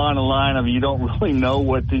along the line of you don't really know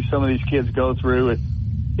what some of these kids go through.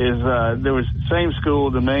 There was same school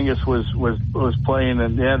Dominguez was playing,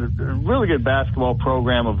 and they had a really good basketball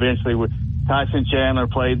program eventually with Tyson Chandler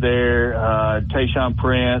played there, Tayshaun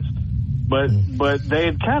Prince. But they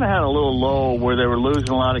had kind of had a little lull where they were losing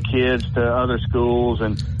a lot of kids to other schools,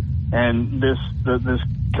 and this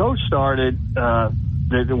coach started that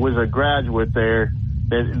was a graduate there.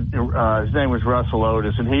 His name was Russell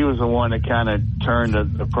Otis, and he was the one that kind of turned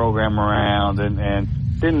the program around, and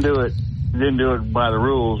didn't do it by the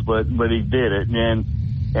rules, but he did it,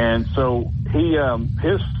 and so he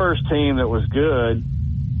his first team that was good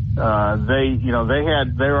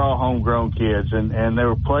they were all homegrown kids, and they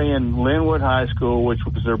were playing Linwood High School, which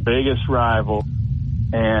was their biggest rival,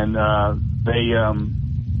 and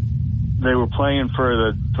they were playing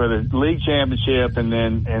for the league championship, and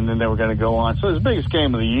then they were going to go on. So it was the biggest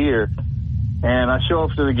game of the year. And I show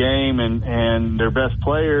up to the game, and their best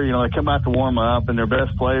player, they come out to warm up, and their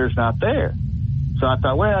best player's not there. So I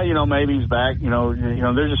thought, well, maybe he's back.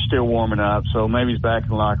 They're just still warming up, so maybe he's back in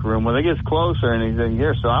the locker room. Well, it gets closer, and he's in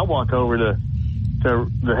here. So I walk over to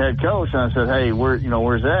the head coach, and I said, hey, where's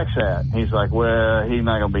X at? And he's like, well, he's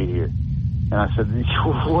not going to be here. And I said,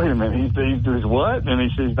 wait a minute, he's what? And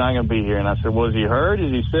he said, he's not going to be here. And I said, was he hurt?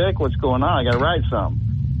 Is he sick? What's going on? I got to write something.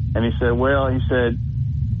 And he said,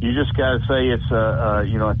 you just got to say it's a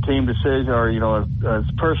team decision, or a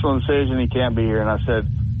personal decision. He can't be here. And I said,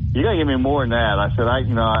 you got to give me more than that. I said, I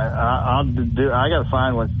got to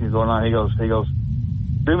find what's going on. He goes,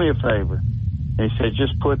 do me a favor. And he said,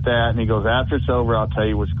 just put that. And he goes, after it's over, I'll tell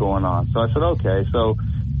you what's going on. So I said, okay. So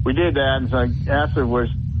we did that. And so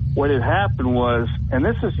afterwards, what had happened was, and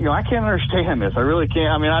this is, I can't understand this. I really can't.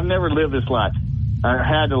 I mean, I've never lived this life. I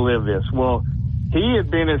had to live this. Well, he had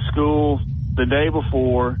been at school the day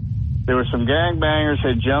before. There were some gangbangers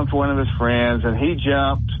had jumped one of his friends, and he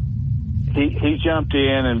jumped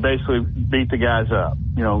in and basically beat the guys up,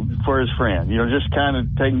 for his friend, just kind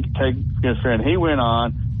of take his friend. He went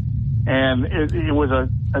on, and it was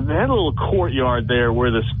they had a little courtyard there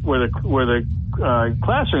where the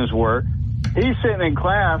classrooms were. He's sitting in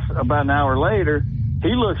class about an hour later.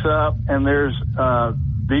 He looks up, and there's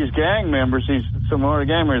these gang members, some other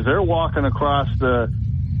gang members. They're walking across the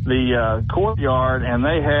courtyard, and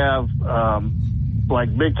they have like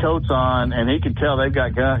big coats on, and he could tell they've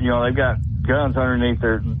got guns. They've got guns underneath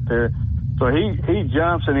their. So he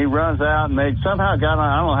jumps and he runs out, and they somehow got on.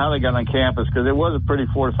 I don't know how they got on campus, because it was a pretty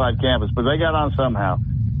fortified campus, but they got on somehow.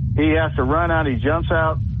 He has to run out. He jumps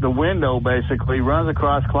out the window, basically, runs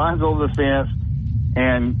across, climbs over the fence,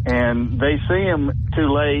 and they see him too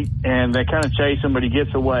late, and they kind of chase him, but he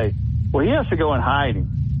gets away. Well, he has to go in hiding.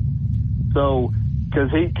 So,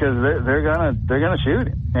 because they're gonna shoot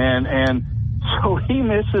him, and so he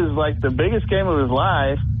misses like the biggest game of his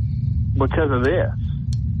life because of this.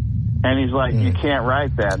 And he's like, you can't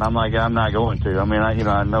write that. And I'm like, I'm not going to. I mean,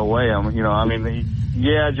 no way.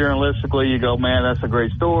 Journalistically, you go, man, that's a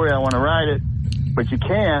great story. I want to write it, but you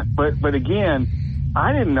can't. But again,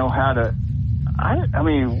 I didn't know how to. If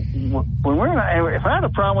I had a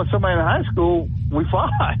problem with somebody in high school, we fought,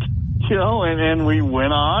 and we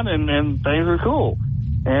went on, and things were cool.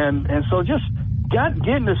 And so just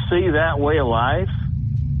getting to see that way of life,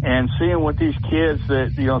 and seeing what these kids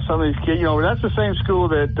that, some of these kids, that's the same school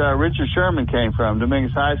that Richard Sherman came from,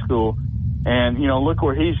 Dominguez High School. And, look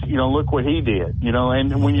what he did,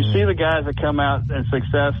 and when you see the guys that come out and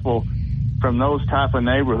successful from those type of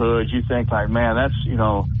neighborhoods, you think like, man, that's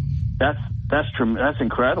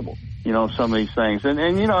incredible, some of these things. And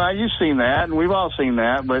you've seen that, and we've all seen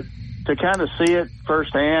that, but to kind of see it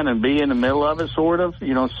firsthand and be in the middle of it,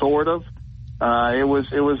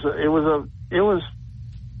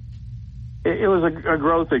 it was a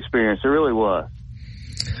growth experience. It really was.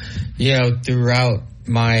 Throughout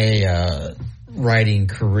my writing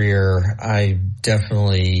career, I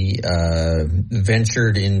definitely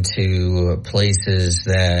ventured into places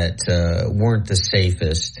that weren't the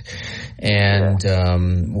safest. And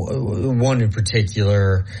one in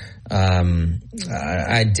particular,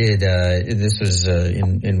 I did, this was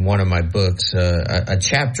in one of my books, a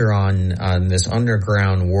chapter on this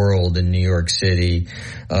underground world in New York City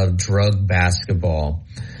of drug basketball.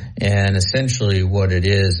 And essentially what it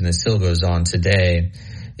is, and it still goes on today,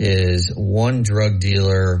 is one drug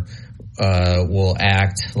dealer will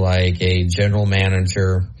act like a general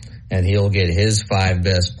manager, and he'll get his 5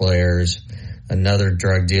 best players. Another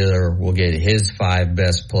drug dealer will get his 5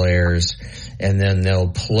 best players, and then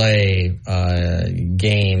they'll play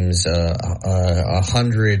games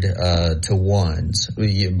 100 to ones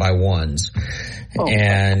by ones.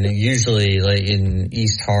 And usually, like in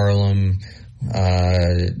East Harlem,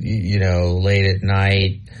 late at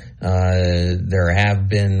night, there have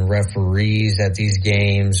been referees at these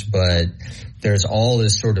games, but there's all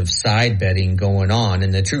this sort of side betting going on,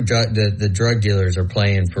 and the drug dealers are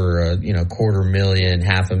playing for $250,000,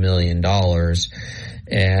 $500,000,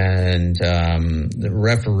 and the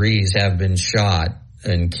referees have been shot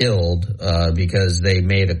and killed because they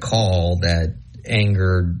made a call that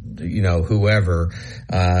angered whoever,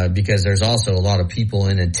 because there's also a lot of people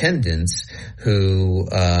in attendance who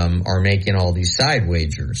are making all these side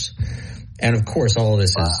wagers. And of course, all of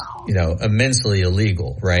this is immensely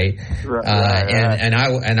illegal, right?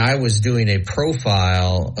 And I was doing a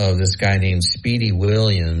profile of this guy named Speedy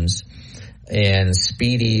Williams, and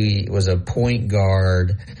Speedy was a point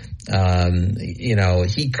guard.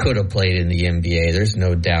 He could have played in the NBA. There's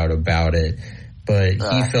no doubt about it. But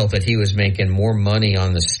he felt that he was making more money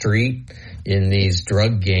on the street in these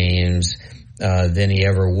drug games than he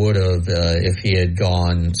ever would have if he had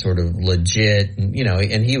gone sort of legit.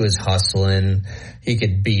 And he was hustling. He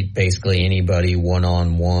could beat basically anybody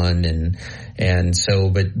one-on-one. And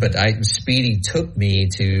so, Speedy took me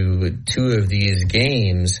to 2 of these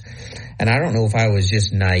games, and I don't know if I was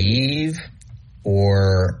just naive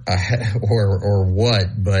or what,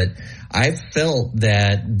 but I felt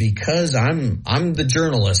that because I'm the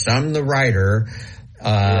journalist, I'm the writer,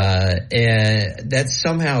 and that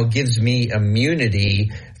somehow gives me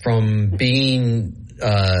immunity from being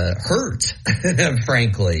hurt,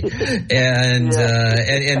 frankly. And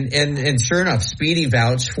sure enough, Speedy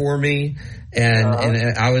vouched for me.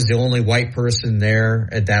 And I was the only white person there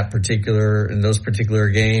at in those particular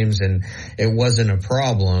games, and it wasn't a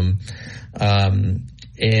problem. But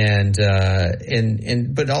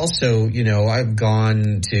also, I've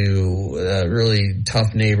gone to really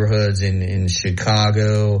tough neighborhoods in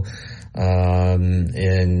Chicago,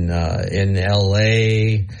 in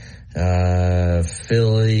LA,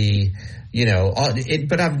 Philly,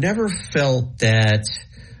 but I've never felt that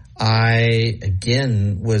I,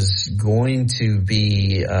 again, was going to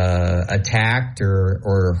be attacked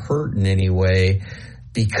or hurt in any way,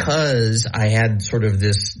 because I had sort of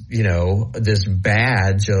this, this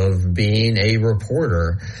badge of being a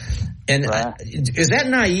reporter. And is that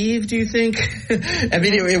naive, do you think? I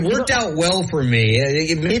mean, it worked out well for me.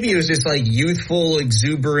 Maybe it was just like youthful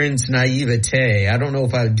exuberance, naivete. I don't know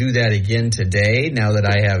if I would do that again today, now that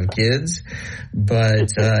I have kids.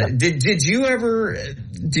 But did you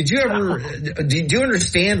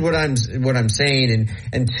understand what I'm saying?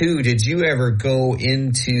 And 2, did you ever go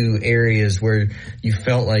into areas where you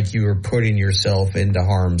felt like you were putting yourself into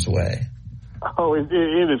harm's way? Oh, it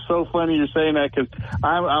is so funny you're saying that, because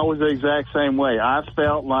I was the exact same way. I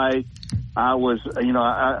felt like I was,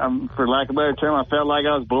 I'm, for lack of a better term, I felt like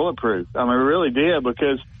I was bulletproof. I mean, I really did,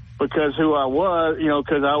 because who I was,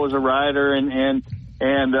 because I was a writer, and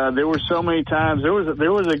there were so many times. There was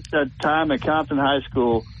a time at Compton High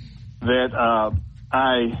School that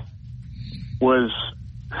I was.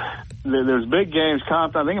 There was big games.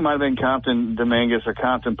 Compton, I think it might have been Compton Dominguez or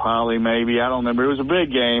Compton Poly, maybe. I don't remember. It was a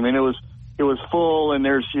big game, and it was full, and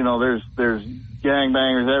there's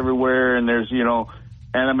gangbangers everywhere, and there's and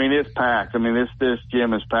I mean, it's packed. I mean, this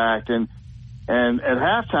gym is packed, and at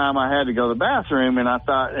halftime I had to go to the bathroom, and I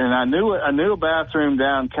thought, and I knew a bathroom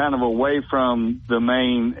down kind of away from the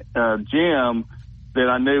main gym that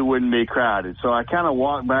I knew wouldn't be crowded. So I kind of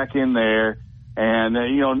walked back in there, and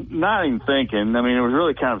not even thinking. I mean, it was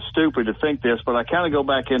really kind of stupid to think this, but I kind of go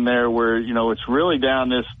back in there where it's really down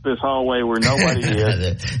this hallway where nobody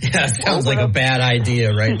is. Yeah, it sounds like a bad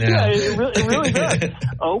idea right now. Yeah, it really does.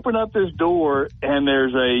 Open up this door, and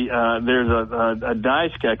there's a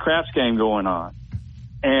craps game going on,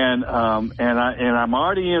 and I'm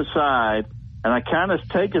already inside, and I kind of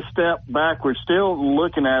take a step backwards, still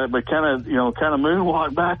looking at it, but kind of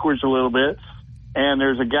moonwalk backwards a little bit. And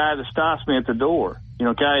there's a guy that stops me at the door.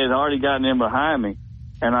 Guy had already gotten in behind me.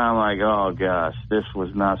 And I'm like, oh, gosh, this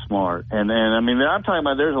was not smart. And I mean, I'm talking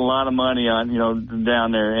about there's a lot of money on,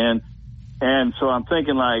 down there. And so I'm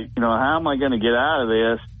thinking, like, how am I going to get out of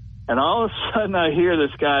this? And all of a sudden I hear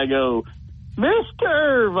this guy go, Mr.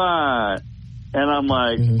 Irvine. And I'm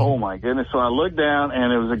like, oh, my goodness. So I look down,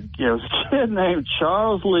 and it was a kid named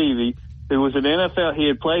Charles Levy, who was an NFL.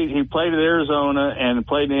 He played at Arizona and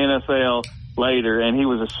played in the NFL later, and he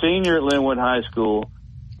was a senior at Linwood High School,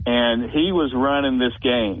 and he was running this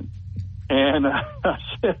game. And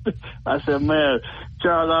I said, man,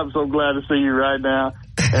 Charles, I'm so glad to see you right now.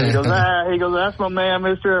 And he goes, that's my man,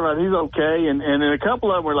 Mr. Irvine. He's okay. And then a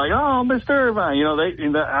couple of them were like, oh, Mr. Irvine. I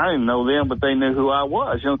didn't know them, but they knew who I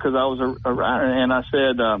was, because I was a writer. And I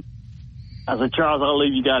said, Charles, I'll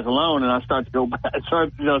leave you guys alone. And I start to go back,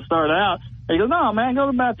 start out. And he goes, no, man, go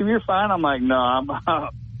to the bathroom. You're fine. I'm like, no, I'm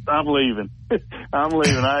leaving. I'm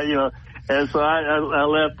leaving. And so I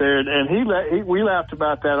left there, and we laughed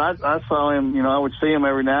about that. I saw him, I would see him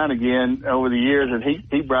every now and again over the years, and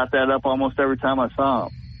he brought that up almost every time I saw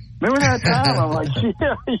him. Remember that time? I'm like,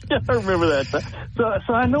 yeah, I remember that time.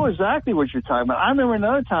 So I know exactly what you're talking about. I remember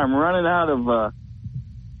another time running out of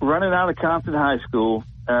Compton High School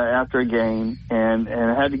after a game, and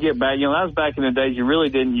I had to get back. That was back in the days you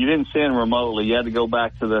didn't send remotely. You had to go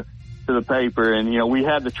back to the to the paper. And, we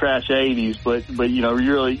had the trash 80s, but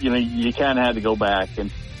really, you kind of had to go back.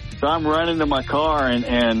 And so I'm running to my car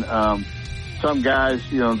and some guys,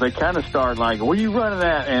 they kind of start like, where are you running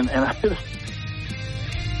at? And I just,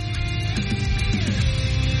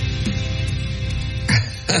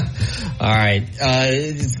 all right.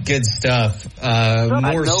 It's good stuff.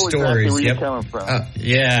 More stories. Exactly where you're coming from.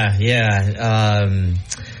 Yeah.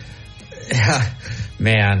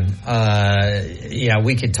 Man,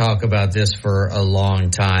 we could talk about this for a long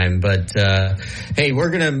time, but, hey, we're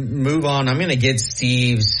going to move on. I'm going to get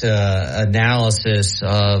Steve's, analysis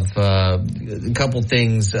of, a couple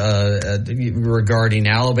things, regarding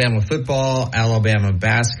Alabama football, Alabama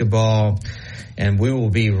basketball, and we will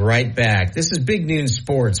be right back. This is Big Noon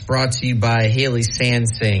Sports, brought to you by Haley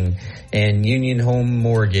Sansing and Union Home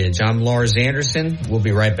Mortgage. I'm Lars Anderson. We'll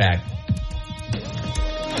be right back.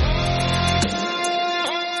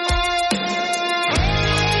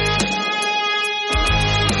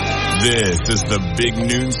 This is the Big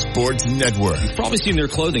Noon Sports Network. You've probably seen their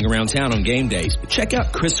clothing around town on game days, but check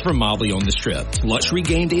out Christopher Mobley on the Strip. Luxury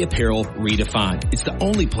game day apparel redefined. It's the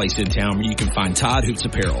only place in town where you can find Todd Hoops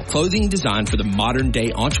apparel. Clothing designed for the modern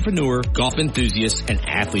day entrepreneur, golf enthusiast, and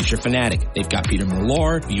athleisure fanatic. They've got Peter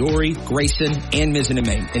Millar, Fiore, Grayson, and Mizzen &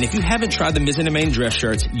 Main. And if you haven't tried the Mizzen & Main dress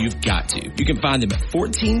shirts, you've got to. You can find them at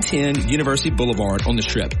 1410 University Boulevard on the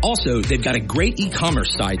Strip. Also, they've got a great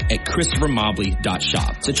e-commerce site at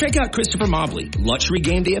ChristopherMobley.shop. So check out Christopher Mobley, luxury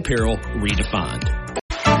game day apparel redefined.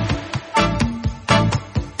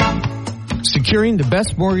 Securing the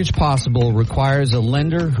best mortgage possible requires a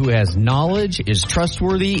lender who has knowledge, is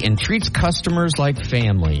trustworthy, and treats customers like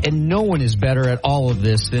family. And no one is better at all of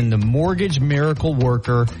this than the mortgage miracle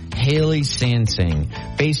worker, Haley Sansing.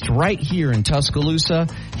 Based right here in Tuscaloosa,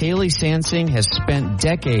 Haley Sansing has spent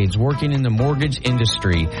decades working in the mortgage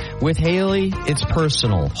industry. With Haley, it's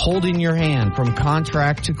personal, holding your hand from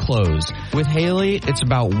contract to close. With Haley, it's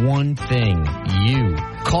about one thing, you.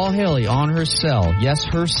 Call Haley on her cell, yes,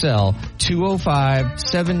 her cell,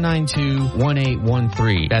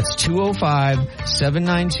 205-792-1813. That's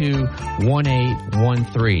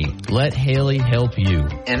 205-792-1813. Let Haley help you.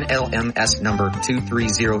 NLMS number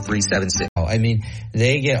 230376. I mean,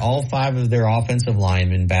 they get all 5 of their offensive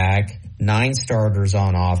linemen back, 9 starters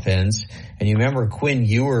on offense. And you remember Quinn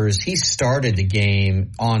Ewers, he started the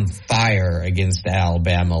game on fire against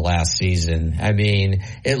Alabama last season. I mean,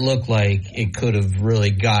 it looked like it could have really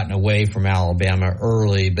gotten away from Alabama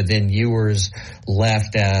early, but then Ewers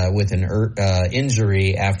left with an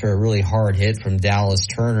injury after a really hard hit from Dallas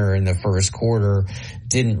Turner in the first quarter,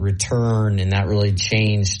 didn't return, and that really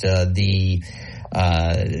changed the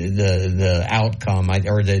outcome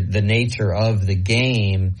or the nature of the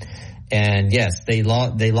game. And yes, they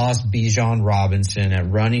lost Bijan Robinson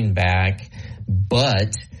at running back,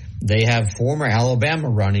 but they have former Alabama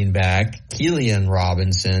running back Keelan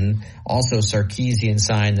Robinson. Also, Sarkisian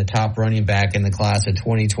signed the top running back in the class of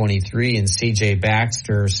 2023, and C.J.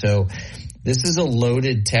 Baxter. So this is a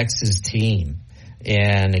loaded Texas team.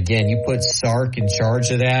 And again, you put Sark in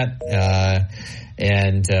charge of that,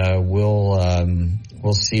 and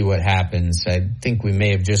we'll see what happens. I think we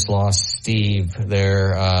may have just lost Steve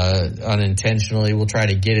there unintentionally. We'll try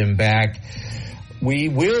to get him back. We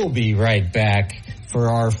will be right back for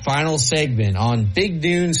our final segment on Big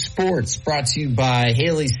Noon Sports, brought to you by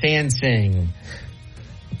Haley Sansing.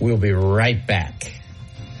 We'll be right back.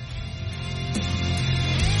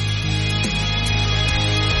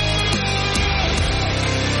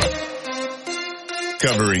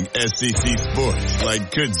 Covering SEC sports like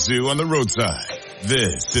kudzu on the roadside.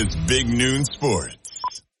 This is Big Noon Sports.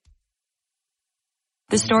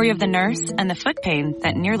 The story of the nurse and the foot pain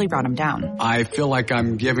that nearly brought him down. I feel like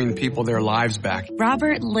I'm giving people their lives back.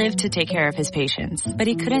 Robert lived to take care of his patients, but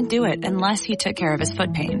he couldn't do it unless he took care of his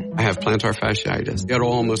foot pain. I have plantar fasciitis.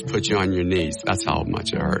 It'll almost put you on your knees. That's how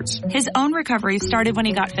much it hurts. His own recovery started when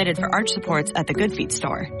he got fitted for arch supports at the Good Feet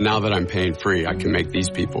store. Now that I'm pain free, I can make these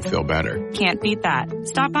people feel better. Can't beat that.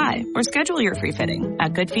 Stop by or schedule your free fitting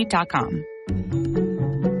at goodfeet.com.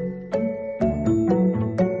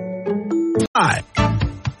 Hi.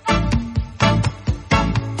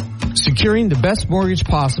 Securing the best mortgage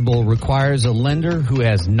possible requires a lender who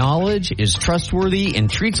has knowledge, is trustworthy, and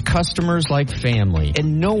treats customers like family.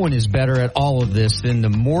 And no one is better at all of this than the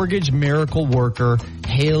mortgage miracle worker,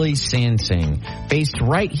 Haley Sansing. Based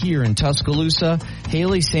right here in Tuscaloosa,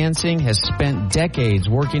 Haley Sansing has spent decades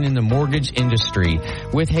working in the mortgage industry.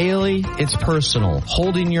 With Haley, it's personal,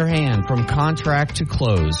 holding your hand from contract to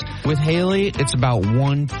close. With Haley, it's about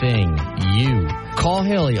one thing, you. Call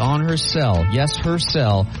Haley on her cell. Yes, her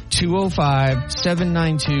cell.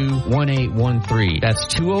 205-792-1813. That's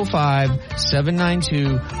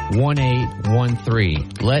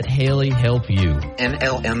 205-792-1813. Let Haley help you.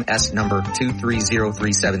 NLMS number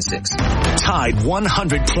 230376. Tide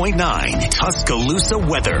 100.9 Tuscaloosa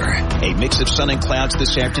weather. A mix of sun and clouds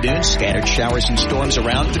this afternoon. Scattered showers and storms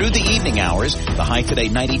around through the evening hours. The high today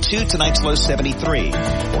 92, tonight's low 73.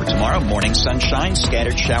 For tomorrow, morning sunshine,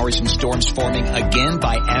 scattered showers and storms forming again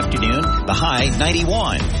by afternoon. The high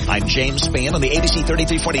 91. I'm James Spann on the ABC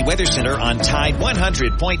 3340 Weather Center on Tide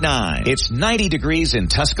 100.9. It's 90 degrees in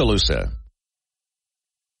Tuscaloosa.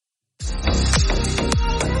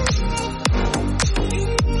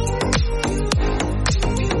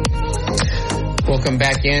 Welcome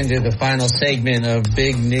back into the final segment of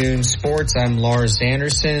Big Noon Sports. I'm Lars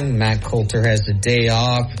Anderson. Matt Coulter has a day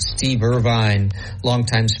off. Steve Irvine,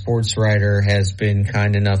 longtime sports writer, has been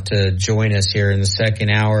kind enough to join us here in the second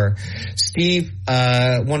hour. Steve,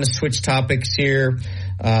 want to switch topics here.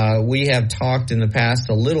 We have talked in the past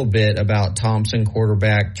a little bit about Thompson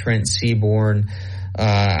quarterback Trent Seaborn.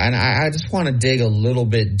 And I just want to dig a little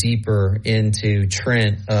bit deeper into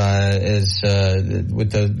Trent, with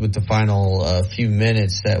the final few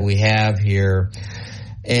minutes that we have here.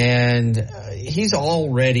 And he's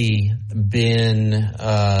already been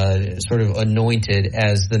sort of anointed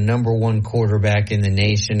as the number one quarterback in the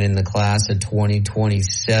nation in the class of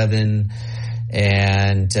 2027.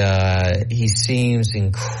 And he seems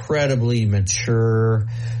incredibly mature.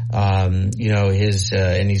 And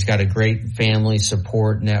he's got a great family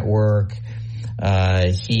support network.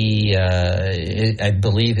 I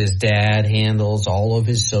believe his dad handles all of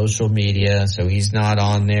his social media, so he's not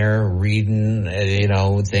on there reading,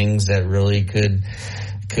 things that really could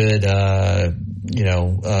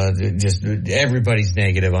just everybody's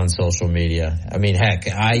negative on social media. I mean, heck,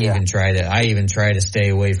 I even try to stay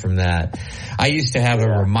away from that. I used to have a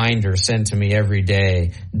reminder sent to me every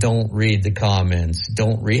day: don't read the comments.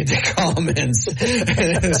 Don't read the comments.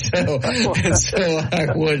 so I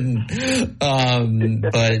wouldn't.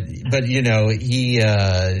 But he,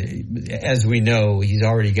 as we know, he's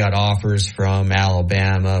already got offers from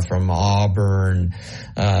Alabama, from Auburn,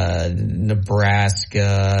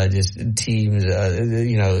 Nebraska, just teams.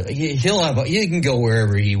 He can go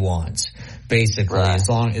wherever he wants, basically, right, as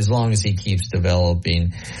long as he keeps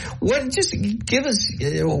developing. Just give us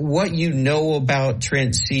what you know about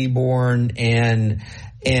Trent Seaborn and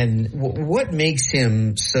what makes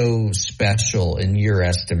him so special in your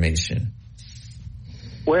estimation.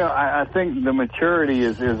 Well, I think the maturity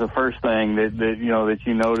is the first thing that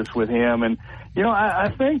you notice with him, and I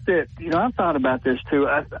think that I've thought about this too.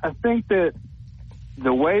 I think that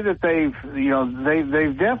the way that they've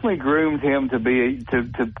definitely groomed him to be to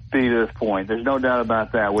this point. There's no doubt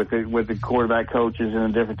about that with the quarterback coaches and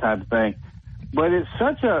a different type of thing. But it's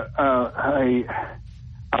such a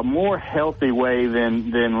more healthy way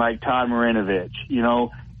than like Todd Marinovich.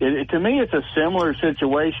 To me, it's a similar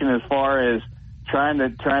situation as far as trying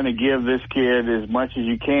to give this kid as much as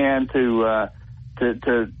you can to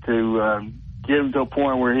get him to a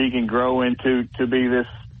point where he can grow into be this,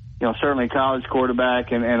 certainly college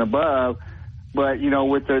quarterback and above. But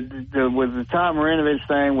with the Todd Marinovich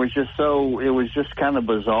thing was just it was just kind of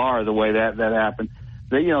bizarre the way that happened.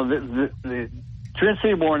 Trent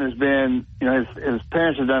Seaborn has been, his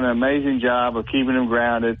parents have done an amazing job of keeping him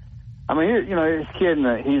grounded. I mean, his kid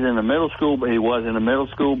he's in the middle school, but he was in the middle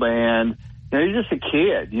school band. He's just a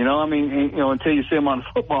kid, until you see him on the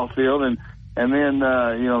football field, and then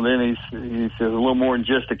then he's a little more than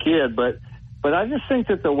just a kid. But I just think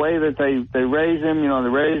that the way that they raise him,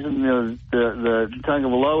 the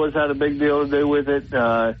Tagovailoa's had a big deal to do with it,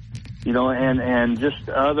 and just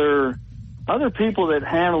other people that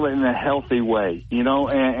handle it in a healthy way, and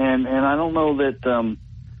I don't know that,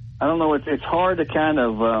 it's hard to kind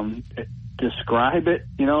of describe it,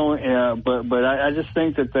 but I just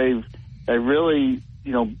think that they really,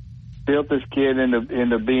 built this kid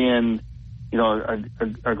into being,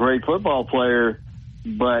 a great football player,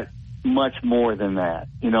 but much more than that.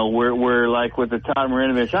 We're like with the Todd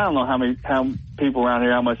Marinovich, I don't know how people around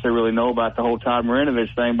here, how much they really know about the whole Todd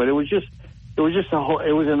Marinovich thing, but it was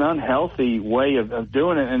an unhealthy way of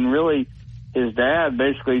doing it. And really his dad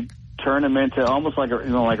basically turned him into almost like a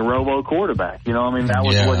robo quarterback. That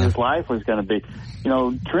was what his life was going to be.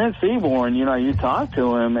 Trent Seaborn, you talk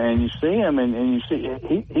to him and you see him and you see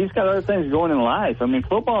he's got other things going in life. I mean,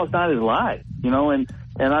 football is not his life,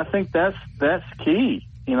 and I think that's key,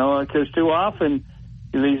 because too often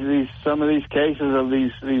some of these cases of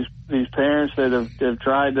these parents that have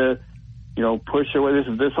tried to, push away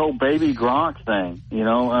this whole baby Gronk thing.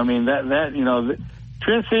 I mean,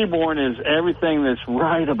 Trent Seaborn is everything that's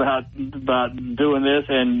right about doing this,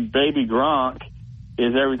 and baby Gronk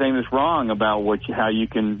is everything that's wrong about how you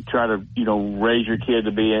can try to, raise your kid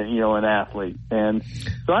to be an athlete. And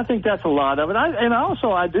so I think that's a lot of it.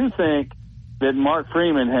 I do think that Mark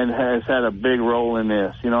Freeman has had a big role in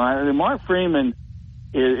this. Mark Freeman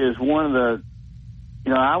is one of the,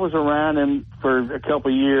 I was around him for a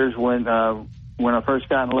couple of years when I first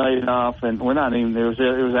got laid off, and it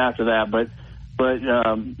was after that, but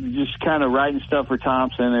just kind of writing stuff for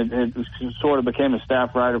Thompson. It sort of became a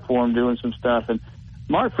staff writer for him, doing some stuff. And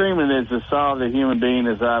Mark Freeman is as solid a human being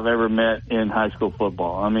as I've ever met in high school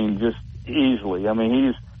football. I mean, just easily. I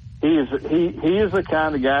mean, he is the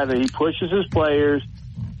kind of guy that he pushes his players.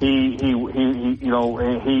 He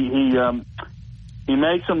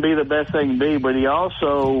makes them be the best they can be, but he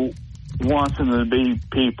also wants them to be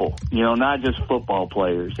people, not just football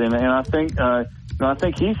players. And I think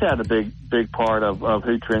he's had a big part of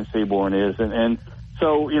who Trent Seaborn is. And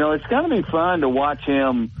so, it's going to be fun to watch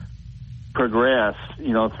him progress,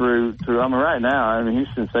 through, I mean, right now, he's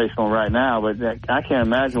sensational right now, but I can't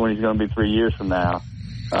imagine what he's going to be 3 years from now,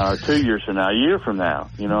 2 years from now, a year from now,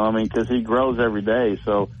 because he grows every day.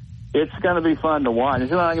 So it's going to be fun to watch. It's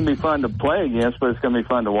not going to be fun to play against, but it's going to be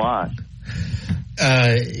fun to watch.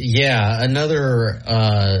 Another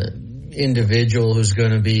individual who's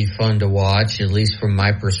going to be fun to watch, at least from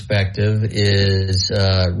my perspective, is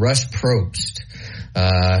Rush Probst.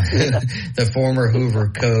 The former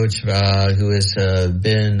Hoover coach, who has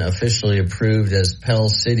been officially approved as Pell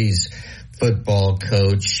City's football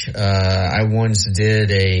coach. I once did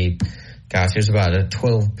it was about a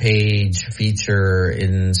 12-page feature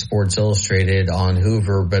in Sports Illustrated on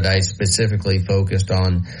Hoover, but I specifically focused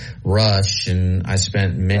on Rush, and I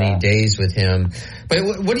spent many days with him. But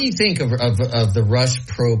what do you think of the Rush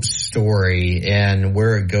Probst story and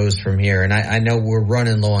where it goes from here? And I know we're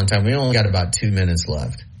running low on time. We only got about 2 minutes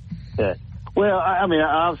left. Yeah. Well,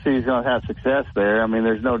 obviously he's going to have success there. I mean,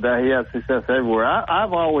 there's no doubt he has success everywhere.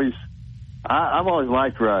 I've always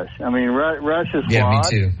liked Rush. I mean, Rush is flawed. Yeah, me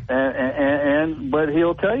too. But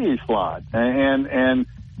he'll tell you he's flawed. I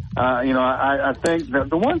think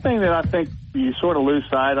the one thing that I think you sort of lose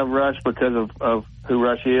sight of Rush because of who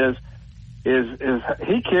Rush is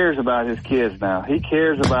he cares about his kids now. He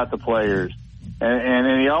cares about the players,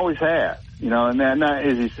 and he always has.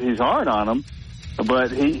 And he's hard on them,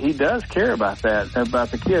 but he does care about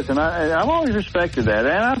the kids, and I've always respected that.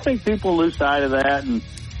 And I think people lose sight of that.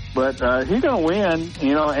 But he's going to win,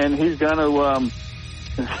 and he's going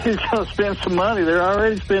to spend some money. They're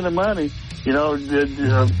already spending money,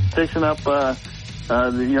 fixing up, their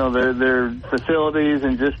facilities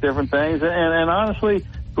and just different things. And honestly,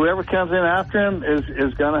 whoever comes in after him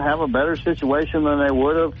is going to have a better situation than they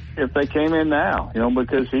would have if they came in now,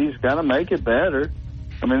 because he's going to make it better.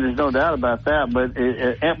 I mean, there's no doubt about that. But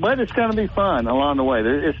it's going to be fun along the way.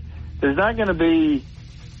 There's going to be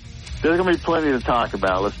plenty to talk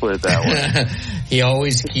about. Let's put it that way. He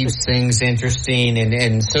always keeps things interesting,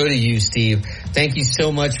 and so do you, Steve. Thank you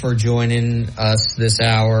so much for joining us this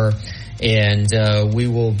hour, and we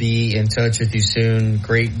will be in touch with you soon.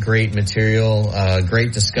 Great material,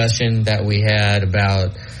 great discussion that we had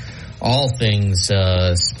about all things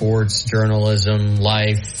sports, journalism,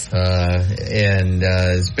 life, and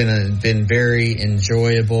it's been very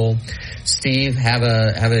enjoyable. Steve, have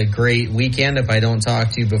a great weekend if I don't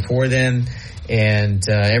talk to you before then. And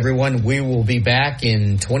everyone, we will be back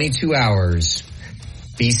in 22 hours.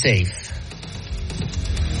 Be safe.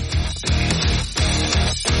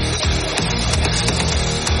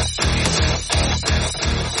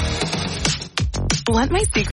 Want my secret?